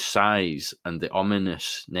just the size and the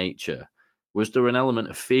ominous nature. Was there an element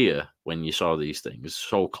of fear when you saw these things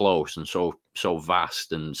so close and so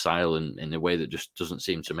vast and silent in a way that just doesn't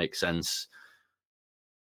seem to make sense?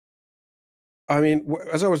 I mean,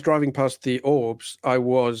 as I was driving past the orbs, I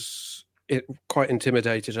was quite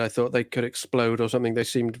intimidated. I thought they could explode or something. They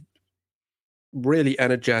seemed really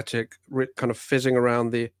energetic, kind of fizzing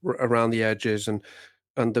around the edges, and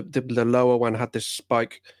the lower one had this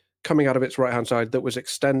spike coming out of its right hand side that was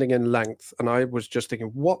extending in length. And I was just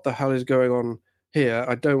thinking, what the hell is going on here?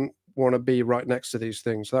 I don't want to be right next to these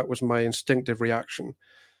things. That was my instinctive reaction.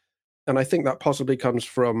 And I think that possibly comes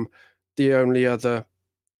from the only other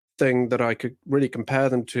thing that I could really compare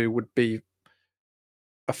them to would be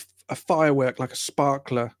a firework, like a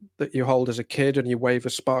sparkler that you hold as a kid and you wave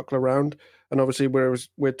a sparkler around. And obviously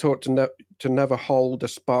we're taught to never hold a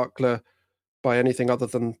sparkler by anything other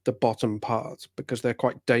than the bottom part, because they're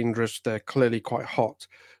quite dangerous. They're clearly quite hot.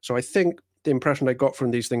 So I think the impression I got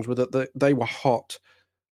from these things was that they were hot,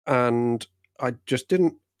 and I just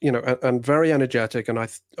didn't, and very energetic. And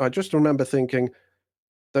I just remember thinking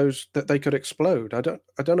that they could explode. I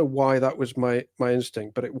don't know why that was my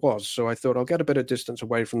instinct, but it was. So I thought I'll get a bit of distance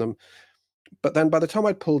away from them. But then by the time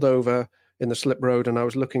I'd pulled over in the slip road and I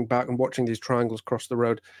was looking back and watching these triangles cross the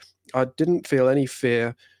road, I didn't feel any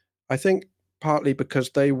fear. I think partly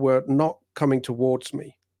because they were not coming towards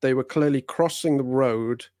me. They were clearly crossing the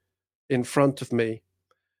road in front of me.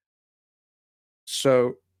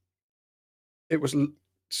 So it was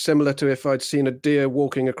similar to if I'd seen a deer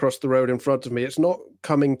walking across the road in front of me. It's not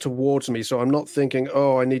coming towards me, so I'm not thinking,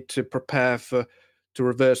 oh, I need to prepare to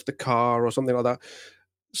reverse the car or something like that.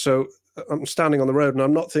 So I'm standing on the road and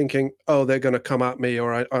I'm not thinking, oh, they're going to come at me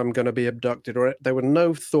or I'm going to be abducted, or there were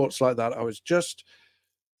no thoughts like that. I was just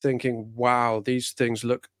thinking, wow, these things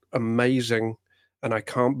look amazing, and I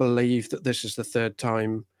can't believe that this is the third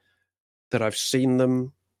time that I've seen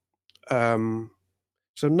them.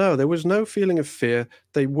 So no, there was no feeling of fear.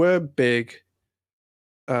 They were big.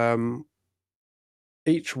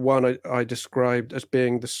 Each one I described as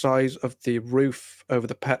being the size of the roof over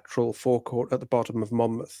the petrol forecourt at the bottom of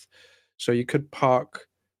Monmouth. So you could park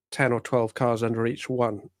 10 or 12 cars under each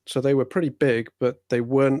one. So they were pretty big, but they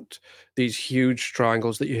weren't these huge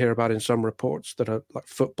triangles that you hear about in some reports that are like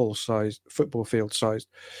football field sized.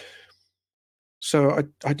 So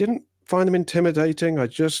I didn't find them intimidating. I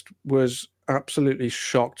just was absolutely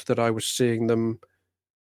shocked that I was seeing them.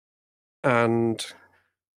 And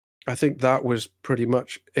I think that was pretty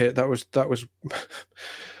much it. That was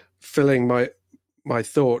filling my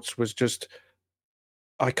thoughts, was just,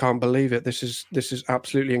 I can't believe it. This is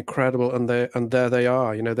absolutely incredible. And there they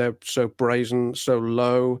are. They're so brazen, so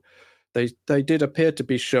low. They did appear to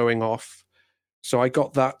be showing off. So I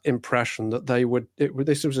got that impression that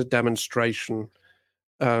this was a demonstration,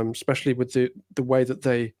 especially with the way that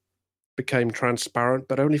they became transparent,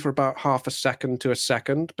 but only for about half a second to a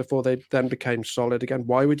second before they then became solid again.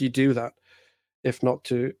 Why would you do that? if not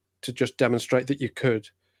to just demonstrate that you could.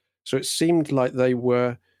 So it seemed like they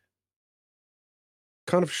were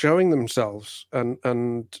kind of showing themselves,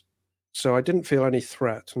 and so I didn't feel any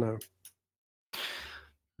threat. No.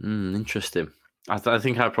 Interesting. I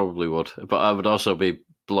think I probably would, but I would also be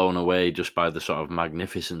blown away just by the sort of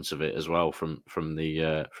magnificence of it as well from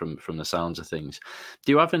the sounds of things.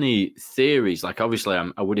 Do you have any theories? Like, obviously,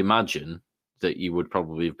 I would imagine that you would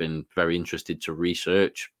probably have been very interested to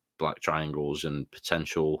research black triangles and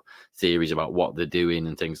potential theories about what they're doing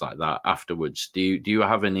and things like that afterwards. Do you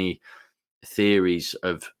have any theories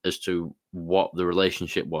as to what the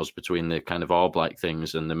relationship was between the kind of orb-like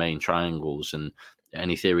things and the main triangles, and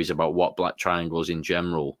any theories about what black triangles in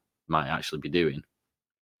general might actually be doing?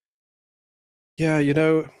 Yeah,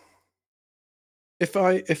 if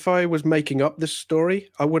I was making up this story,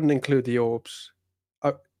 I wouldn't include the orbs,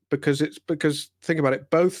 because think about it.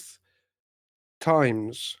 Both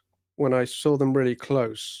times when I saw them really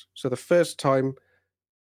close. So the first time,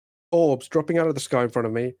 orbs dropping out of the sky in front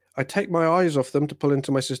of me. I take my eyes off them to pull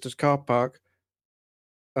into my sister's car park,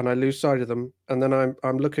 and I lose sight of them. And then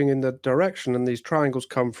I'm looking in the direction, and these triangles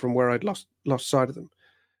come from where I'd lost sight of them.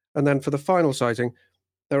 And then for the final sighting,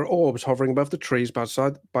 there are orbs hovering above the trees by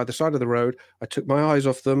the side of the road. I took my eyes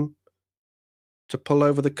off them to pull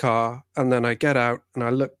over the car, and then I get out and I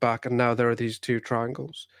look back, and now there are these two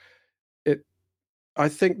triangles. I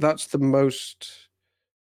think that's the most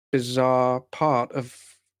bizarre part of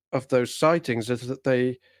those sightings, is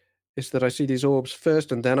that I see these orbs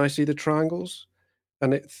first and then I see the triangles.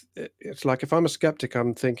 And it's like, if I'm a skeptic,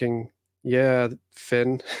 I'm thinking, yeah,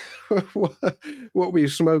 Finn, what were you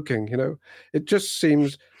smoking? It just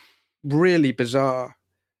seems really bizarre.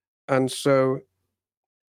 And so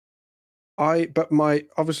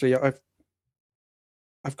obviously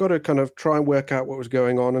I've got to kind of try and work out what was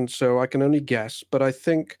going on. And so I can only guess, but I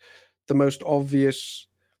think the most obvious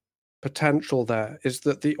potential there is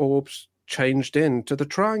that the orbs changed into the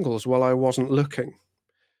triangles while I wasn't looking.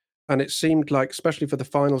 And it seemed like, especially for the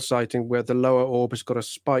final sighting, where the lower orb has got a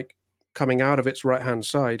spike coming out of its right-hand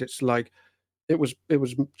side, it's like it was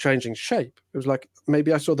changing shape. It was like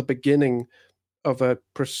maybe I saw the beginning of a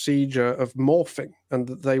procedure of morphing, and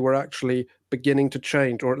that they were actually beginning to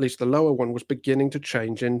change, or at least the lower one was beginning to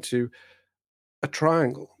change into a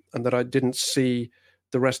triangle, and that I didn't see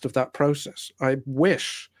the rest of that process.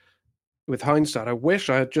 With hindsight, I wish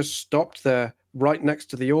I had just stopped there right next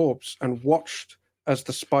to the orbs and watched as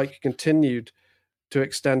the spike continued to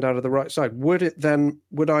extend out of the right side.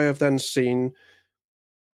 Would I have then seen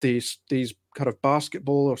these kind of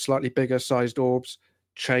basketball or slightly bigger sized orbs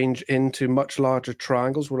change into much larger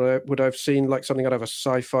triangles? Would I have seen like something out of a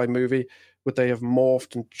sci-fi movie? Would they have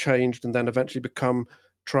morphed and changed and then eventually become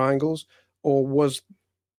triangles? Or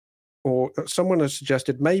someone has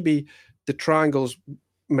suggested maybe the triangles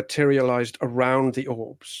materialized around the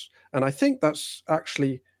orbs. And I think that's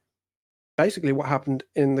actually basically what happened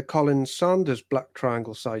in the Colin Sanders Black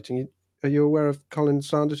Triangle sighting. Are you aware of Colin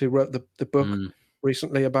Sanders, who wrote the book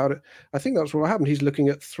recently about it? I think that's what happened. He's looking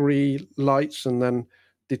at three lights, and then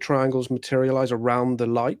the triangles materialize around the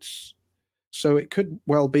lights. So it could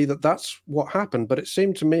well be that that's what happened. But it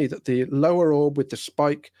seemed to me that the lower orb with the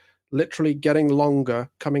spike literally getting longer,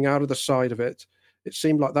 coming out of the side of it, it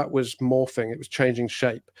seemed like that was morphing. It was changing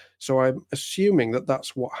shape. So I'm assuming that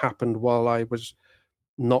that's what happened while I was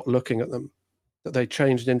not looking at them, that they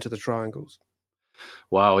changed into the triangles.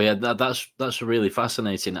 Wow, yeah, that's really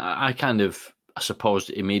fascinating. I kind of, I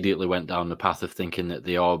suppose, immediately went down the path of thinking that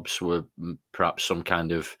the orbs were perhaps some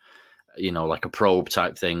kind of, like a probe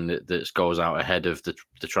type thing that goes out ahead of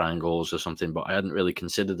the triangles or something. But I hadn't really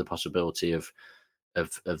considered the possibility of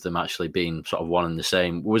them actually being sort of one and the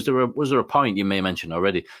same. Was there a point, you may mention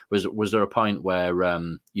already, was there a point where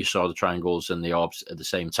you saw the triangles and the orbs at the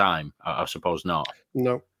same time? I suppose not.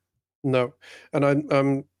 No,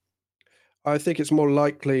 and I think it's more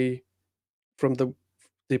likely from the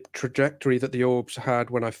trajectory that the orbs had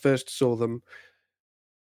when I first saw them,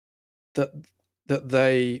 that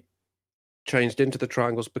they changed into the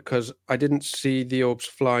triangles, because I didn't see the orbs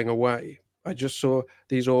flying away. I just saw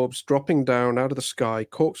these orbs dropping down out of the sky,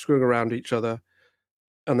 corkscrewing around each other,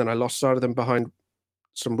 and then I lost sight of them behind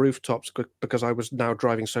some rooftops because I was now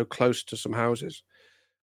driving so close to some houses.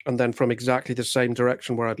 And then from exactly the same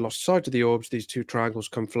direction where I'd lost sight of the orbs, these two triangles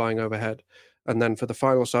come flying overhead. And then for the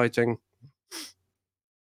final sighting,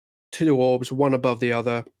 two orbs, one above the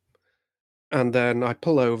other. And then I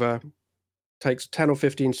pull over, takes 10 or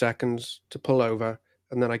 15 seconds to pull over.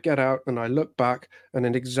 And then I get out and I look back, and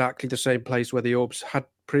in exactly the same place where the orbs had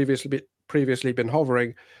previously been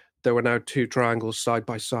hovering, there were now two triangles side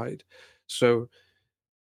by side. So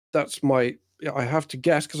that's my I have to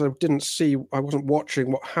guess because I wasn't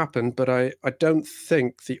watching what happened, but I don't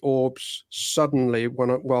think the orbs suddenly,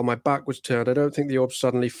 while my back was turned, I don't think the orbs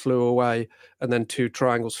suddenly flew away and then two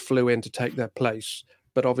triangles flew in to take their place.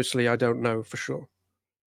 But obviously, I don't know for sure.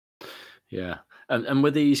 Yeah. And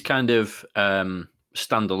were these kind of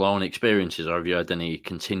standalone experiences, or have you had any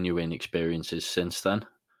continuing experiences since then?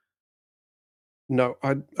 No,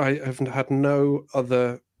 I haven't had no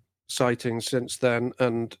other sightings since then,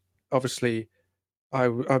 and obviously,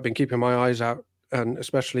 I've been keeping my eyes out, and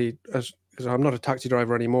especially because I'm not a taxi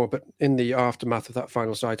driver anymore. But in the aftermath of that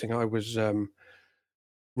final sighting, I was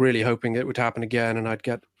really hoping it would happen again, and I'd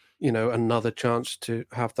get another chance to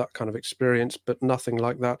have that kind of experience. But nothing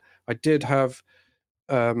like that. I did have,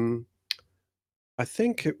 I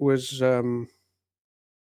think it was John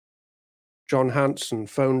Hanson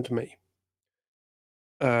phoned me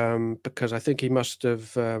because I think he must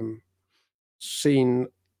have seen,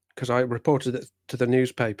 because I reported it to the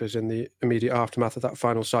newspapers in the immediate aftermath of that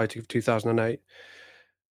final sighting of 2008.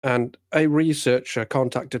 And a researcher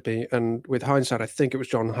contacted me, and with hindsight, I think it was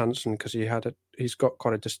John Hanson because he's got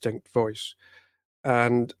quite a distinct voice.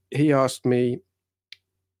 And he asked me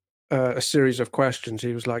a series of questions.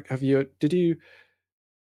 He was like, did you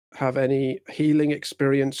have any healing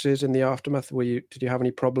experiences in the aftermath? Did you have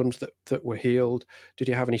any problems that were healed? Did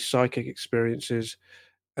you have any psychic experiences?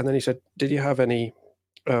 And then he said, did you have any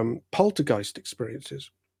poltergeist experiences?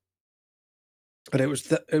 And it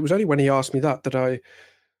was only when he asked me that I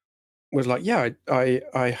was like, yeah,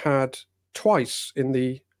 I had twice in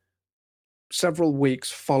the several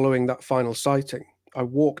weeks following that final sighting. I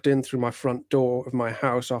walked in through my front door of my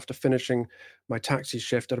house after finishing my taxi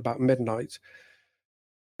shift at about midnight,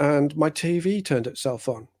 and my TV turned itself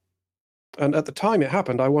on. And at the time it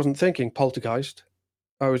happened, I wasn't thinking poltergeist.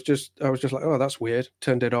 I was just like, oh, that's weird.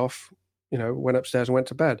 Turned it off, went upstairs and went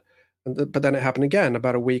to bed. But then it happened again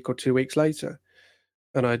about a week or 2 weeks later.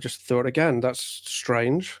 And I just thought again, that's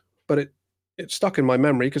strange. But it stuck in my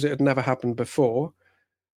memory because it had never happened before.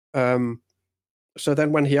 So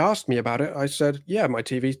then when he asked me about it, I said, yeah, my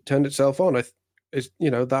TV turned itself on.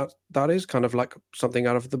 That is kind of like something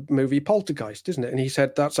out of the movie Poltergeist, isn't it? And he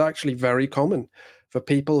said that's actually very common for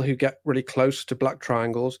people who get really close to black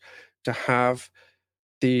triangles to have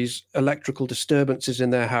these electrical disturbances in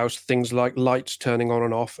their house, things like lights turning on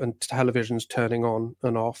and off and televisions turning on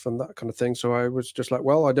and off and that kind of thing. So I was just like,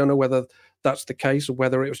 well, I don't know whether that's the case or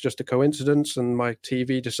whether it was just a coincidence and my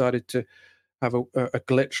TV decided to have a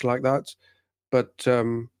glitch like that. But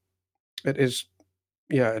it is,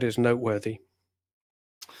 yeah, it is noteworthy.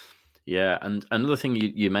 Yeah, and another thing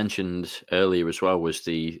you mentioned earlier as well was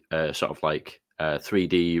the sort of like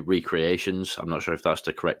 3D recreations. I'm not sure if that's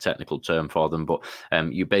the correct technical term for them, but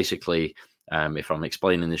you basically, if I'm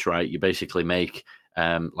explaining this right, you basically make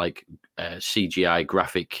like CGI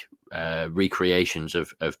graphic recreations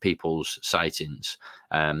of people's sightings.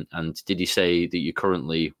 And did you say that you're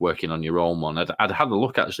currently working on your own one? I'd had a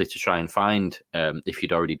look actually to try and find if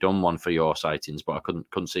you'd already done one for your sightings, but I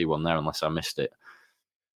couldn't see one there unless I missed it.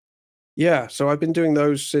 Yeah, so I've been doing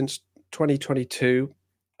those since 2022.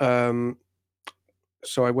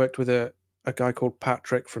 So I worked with a guy called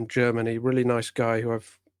Patrick from Germany, really nice guy who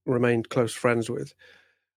I've remained close friends with,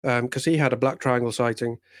 because he had a black triangle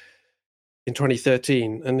sighting in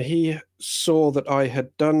 2013, and he saw that I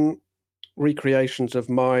had done recreations of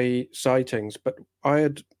my sightings, but I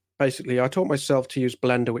taught myself to use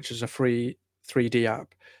Blender, which is a free 3D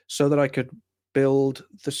app, so that I could build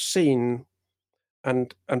the scene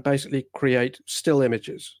and basically create still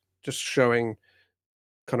images, just showing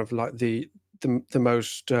kind of like the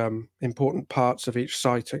most important parts of each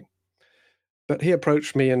sighting. But he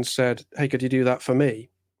approached me and said, "Hey, could you do that for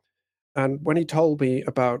me?" And when he told me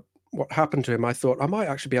about what happened to him, I thought I might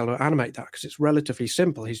actually be able to animate that because it's relatively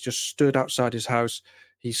simple. He's just stood outside his house.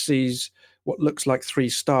 He sees what looks like three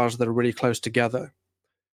stars that are really close together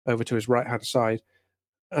over to his right hand side.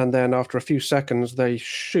 And then after a few seconds, they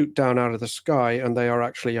shoot down out of the sky and they are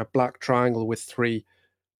actually a black triangle with three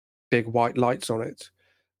big white lights on it.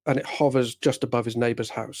 And it hovers just above his neighbor's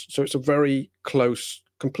house. So it's a very close,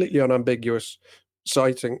 completely unambiguous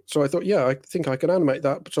sighting. So I thought, yeah, I think I can animate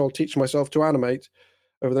that. So I'll teach myself to animate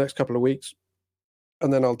over the next couple of weeks.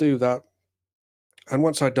 And then I'll do that. And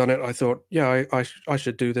once I'd done it, I thought, yeah, I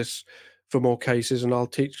should do this for more cases and I'll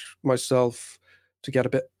teach myself to get a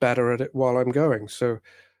bit better at it while I'm going. So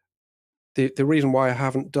the reason why I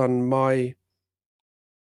haven't done my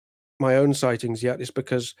own sightings yet is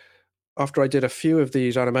because after I did a few of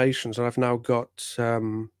these animations, and I've now got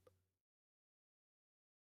I'm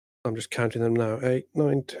just counting them now. 8,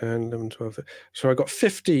 9, 10, 11, 12. So I got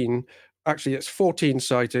 15. Actually, it's 14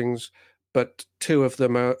 sightings, but two of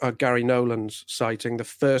them are Gary Nolan's sighting. The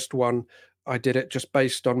first one, I did it just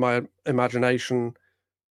based on my imagination,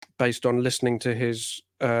 based on listening to his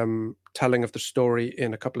telling of the story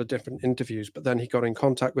in a couple of different interviews. But then he got in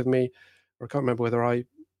contact with me, or I can't remember whether I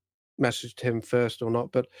messaged him first or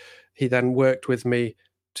not, but he then worked with me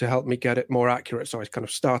to help me get it more accurate. So I kind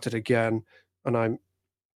of started again, and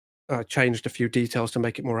I changed a few details to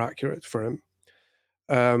make it more accurate for him.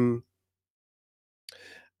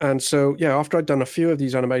 And so, yeah, after I'd done a few of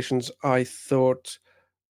these animations, I thought,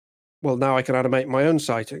 well, now I can animate my own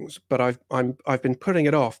sightings. But I've been putting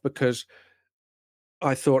it off because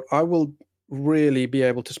I thought I will really be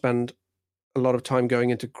able to spend a lot of time going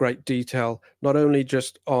into great detail, not only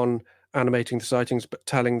just on animating the sightings, but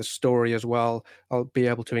telling the story as well. I'll be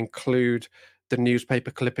able to include the newspaper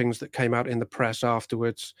clippings that came out in the press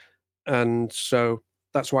afterwards. And so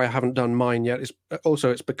that's why I haven't done mine yet. It's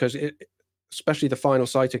because especially the final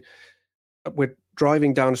sighting, we're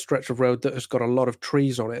driving down a stretch of road that has got a lot of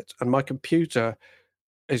trees on it, and my computer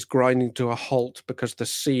is grinding to a halt because the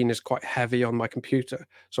scene is quite heavy on my computer.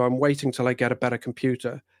 So I'm waiting till I get a better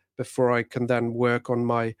computer before I can then work on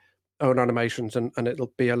my own animations, and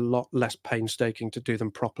it'll be a lot less painstaking to do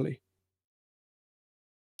them properly.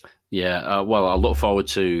 Yeah, well, I look forward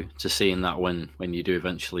to seeing that when you do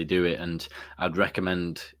eventually do it, and I'd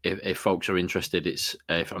recommend if folks are interested, it's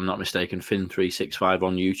if I'm not mistaken, Fin365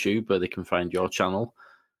 on YouTube where they can find your channel.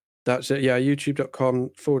 That's it. Yeah,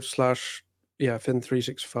 youtube.com/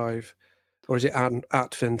 Fin365. Or is it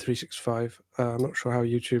at Fin365? I'm not sure how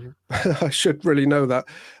YouTube, I should really know that.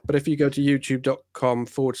 But if you go to youtube.com/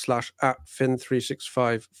 at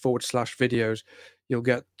Fin365 / videos, you'll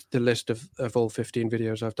get the list of all 15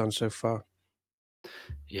 videos I've done so far.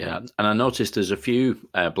 Yeah, and I noticed there's a few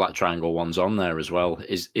Black Triangle ones on there as well.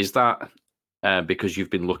 Is that because you've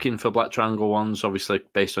been looking for Black Triangle ones, obviously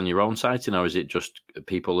based on your own sighting, or is it just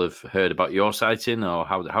people have heard about your sighting, or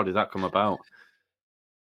how did that come about?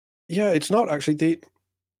 Yeah, it's not actually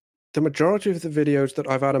the majority of the videos that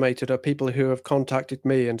I've animated are people who have contacted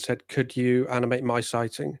me and said, "Could you animate my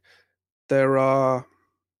sighting?"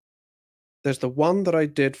 There's the one that I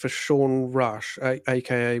did for Sean Rush,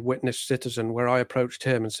 aka Witness Citizen, where I approached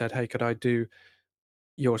him and said, "Hey, could I do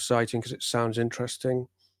your sighting because it sounds interesting?"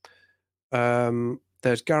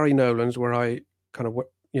 There's Gary Nolan's where I kind of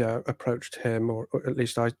approached him, or at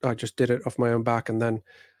least I just did it off my own back and then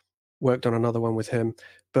worked on another one with him.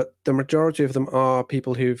 But the majority of them are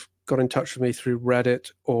people who've got in touch with me through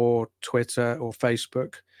Reddit or Twitter or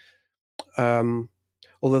Facebook.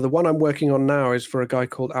 Although the one I'm working on now is for a guy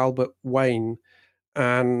called Albert Wayne,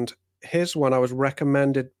 and his one I was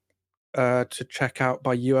recommended to check out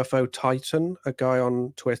by UFO Titan, a guy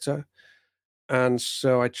on Twitter. And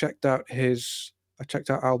so I checked out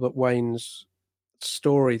Albert Wayne's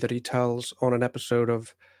story that he tells on an episode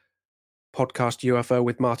of podcast UFO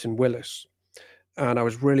with Martin Willis. And I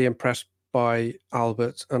was really impressed by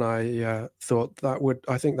Albert, and I thought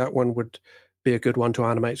I think that one would be a good one to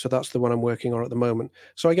animate. So that's the one I'm working on at the moment.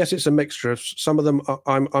 So I guess it's a mixture of some of them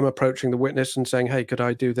I'm approaching the witness and saying, "Hey, could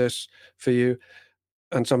I do this for you?"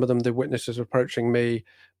 And some of them, the witness is approaching me.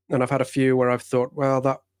 And I've had a few where I've thought, well,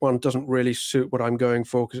 that one doesn't really suit what I'm going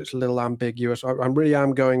for because it's a little ambiguous. I really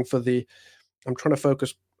am going for I'm trying to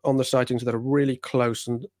focus on the sightings that are really close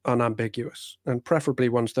and unambiguous, and preferably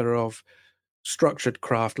ones that are of structured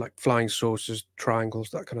craft like flying saucers,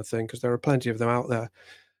 triangles, that kind of thing, because there are plenty of them out there.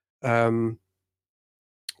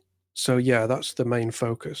 So yeah, that's the main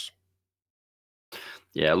focus.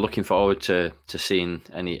 Yeah, looking forward to seeing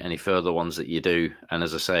any further ones that you do. And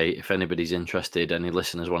as I say, if anybody's interested, any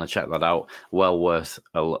listeners want to check that out, well worth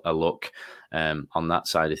a look on that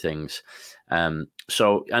side of things.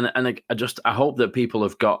 So, I hope that people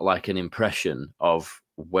have got like an impression of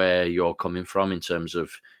where you're coming from in terms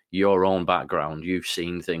of your own background. You've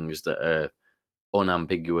seen things that are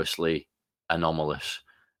unambiguously anomalous,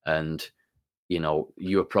 and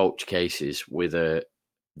you approach cases with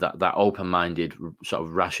that open-minded sort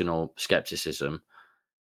of rational skepticism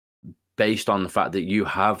based on the fact that you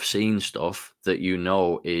have seen stuff that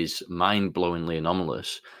is mind-blowingly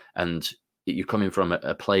anomalous, and you're coming from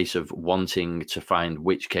a place of wanting to find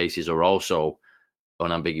which cases are also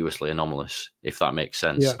unambiguously anomalous, if that makes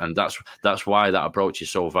sense. Yeah. And that's why that approach is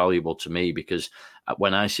so valuable to me, because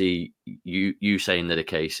when I see you saying that a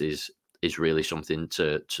case is really something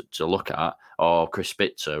to look at, or Chris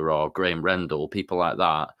Spitzer or Graham Rendell, people like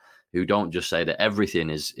that, who don't just say that everything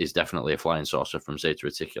is definitely a flying saucer from Zeta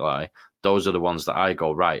Reticuli. Those are the ones that I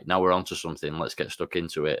go, right, now we're onto something, let's get stuck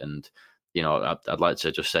into it. And I'd like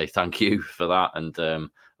to just say thank you for that, and I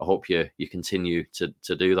hope you continue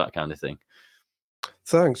to do that kind of thing.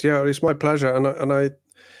 Thanks. Yeah, it's my pleasure.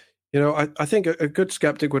 I think a good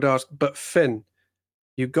skeptic would ask, but Finn,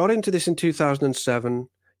 you got into this in 2007.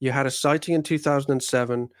 You had a sighting in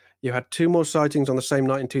 2007. You had 2 more sightings on the same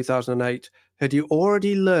night in 2008. Had you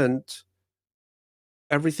already learnt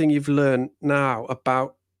everything you've learned now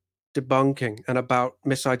about debunking and about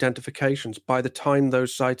misidentifications by the time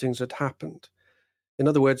those sightings had happened? In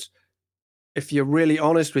other words, if you're really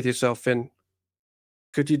honest with yourself, Finn,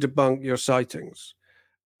 could you debunk your sightings?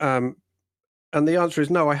 Um, and the answer is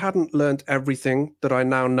no, I hadn't learnt everything that I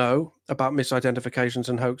now know about misidentifications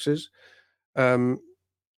and hoaxes. Um,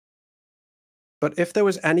 but if there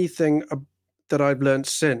was anything that I've learnt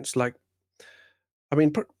since, like, I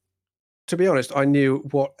mean, to be honest, I knew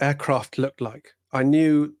what aircraft looked like. I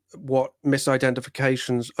knew what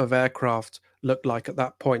misidentifications of aircraft looked like at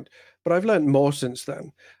that point. But I've learnt more since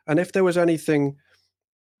then. And if there was anything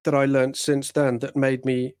that I learnt since then that made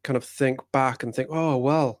me kind of think back and think, oh,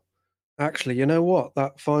 well, actually, you know what?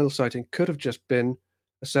 That final sighting could have just been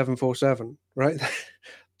a 747, right?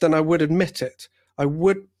 Then I would admit it. I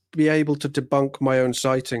would be able to debunk my own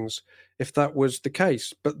sightings if that was the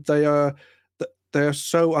case. But they are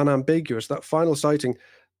so unambiguous. That final sighting,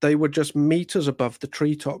 they were just meters above the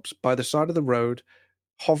treetops by the side of the road,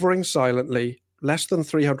 hovering silently, less than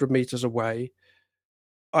 300 meters away.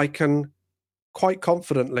 I can quite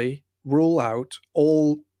confidently rule out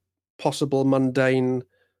all possible mundane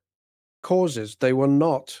causes. They were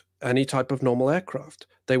not any type of normal aircraft.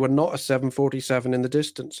 They were not a 747 in the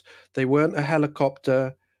distance. They weren't a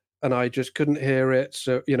helicopter and I just couldn't hear it.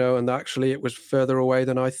 So, and actually it was further away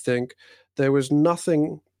than I think. There was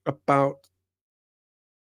nothing about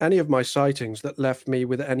any of my sightings that left me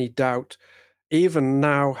with any doubt, even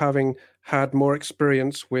now having had more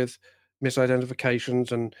experience with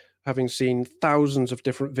misidentifications and having seen thousands of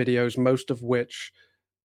different videos, most of which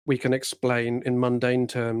we can explain in mundane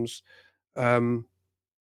terms.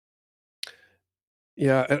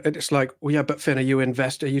 Yeah, it's like, well, yeah, but Finn, are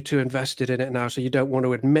you too invested in it now, so you don't want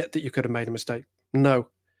to admit that you could have made a mistake? No,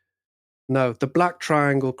 no, the black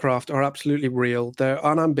triangle craft are absolutely real. They're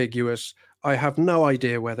unambiguous. I have no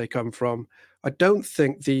idea where they come from. I don't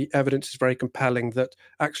think the evidence is very compelling that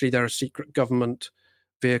actually they're a secret government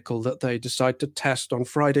vehicle that they decide to test on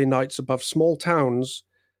Friday nights above small towns,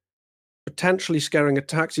 potentially scaring a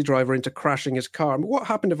taxi driver into crashing his car. I mean, what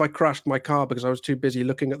happened if I crashed my car because I was too busy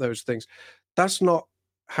looking at those things? That's not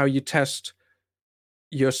how you test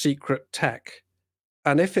your secret tech.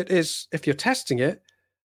 And if you're testing it,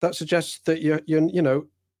 that suggests that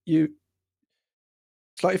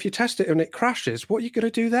it's like if you test it and it crashes, what are you going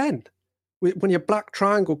to do then? When your black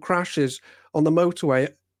triangle crashes on the motorway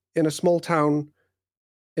in a small town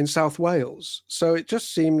in South Wales. So it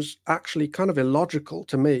just seems actually kind of illogical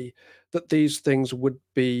to me that these things would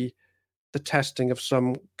be the testing of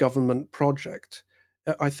some government project.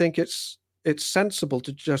 I think it's sensible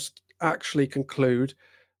to just actually conclude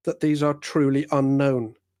that these are truly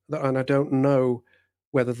unknown. And I don't know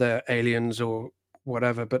whether they're aliens or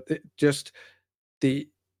whatever, but it just the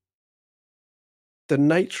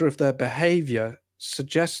nature of their behavior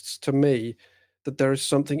suggests to me that there is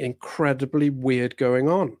something incredibly weird going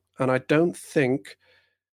on. And I don't think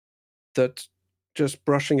that just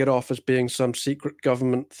brushing it off as being some secret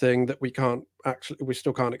government thing that we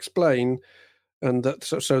still can't explain, and that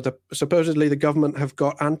supposedly the government have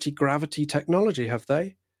got anti-gravity technology, have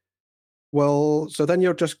they? Well, so then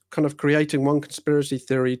you're just kind of creating one conspiracy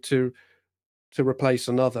theory to replace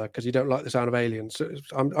another because you don't like the sound of aliens. So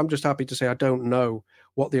I'm just happy to say I don't know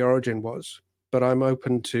what the origin was, but I'm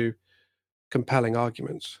open to compelling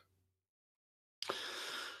arguments.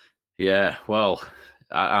 Yeah, well,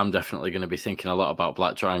 I'm definitely going to be thinking a lot about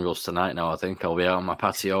black triangles tonight now. I think I'll be out on my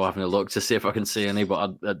patio having a look to see if I can see any,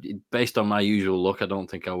 but based on my usual look, I don't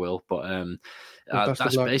think I will. But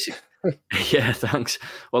that's basic. Yeah, thanks.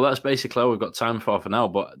 Well, that's basically all we've got time for now.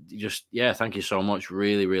 But thank you so much.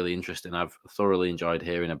 Really, really interesting. I've thoroughly enjoyed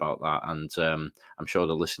hearing about that, and I'm sure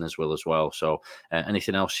the listeners will as well. So,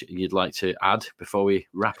 anything else you'd like to add before we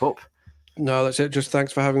wrap up? No, that's it. Just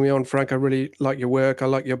thanks for having me on, Frank. I really like your work. I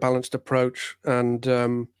like your balanced approach, and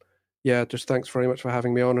just thanks very much for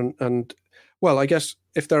having me on. And well, I guess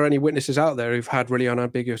if there are any witnesses out there who've had really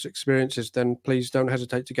unambiguous experiences, then please don't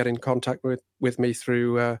hesitate to get in contact with me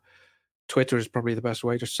through Twitter. Is probably the best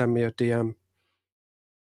way. Just send me a DM.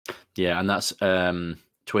 Yeah, and that's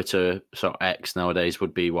Twitter, so X nowadays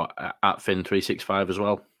would be what, at Fin365 as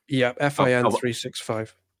well? Yeah,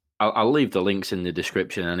 FIN365. I'll leave the links in the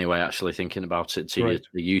description anyway, actually thinking about it to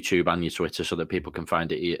the YouTube and your Twitter so that people can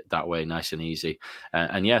find it that way nice and easy.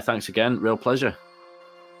 And yeah, thanks again. Real pleasure.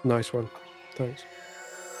 Nice one. Thanks.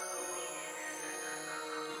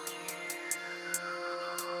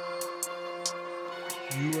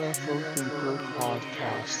 UFOTK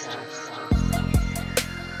podcast.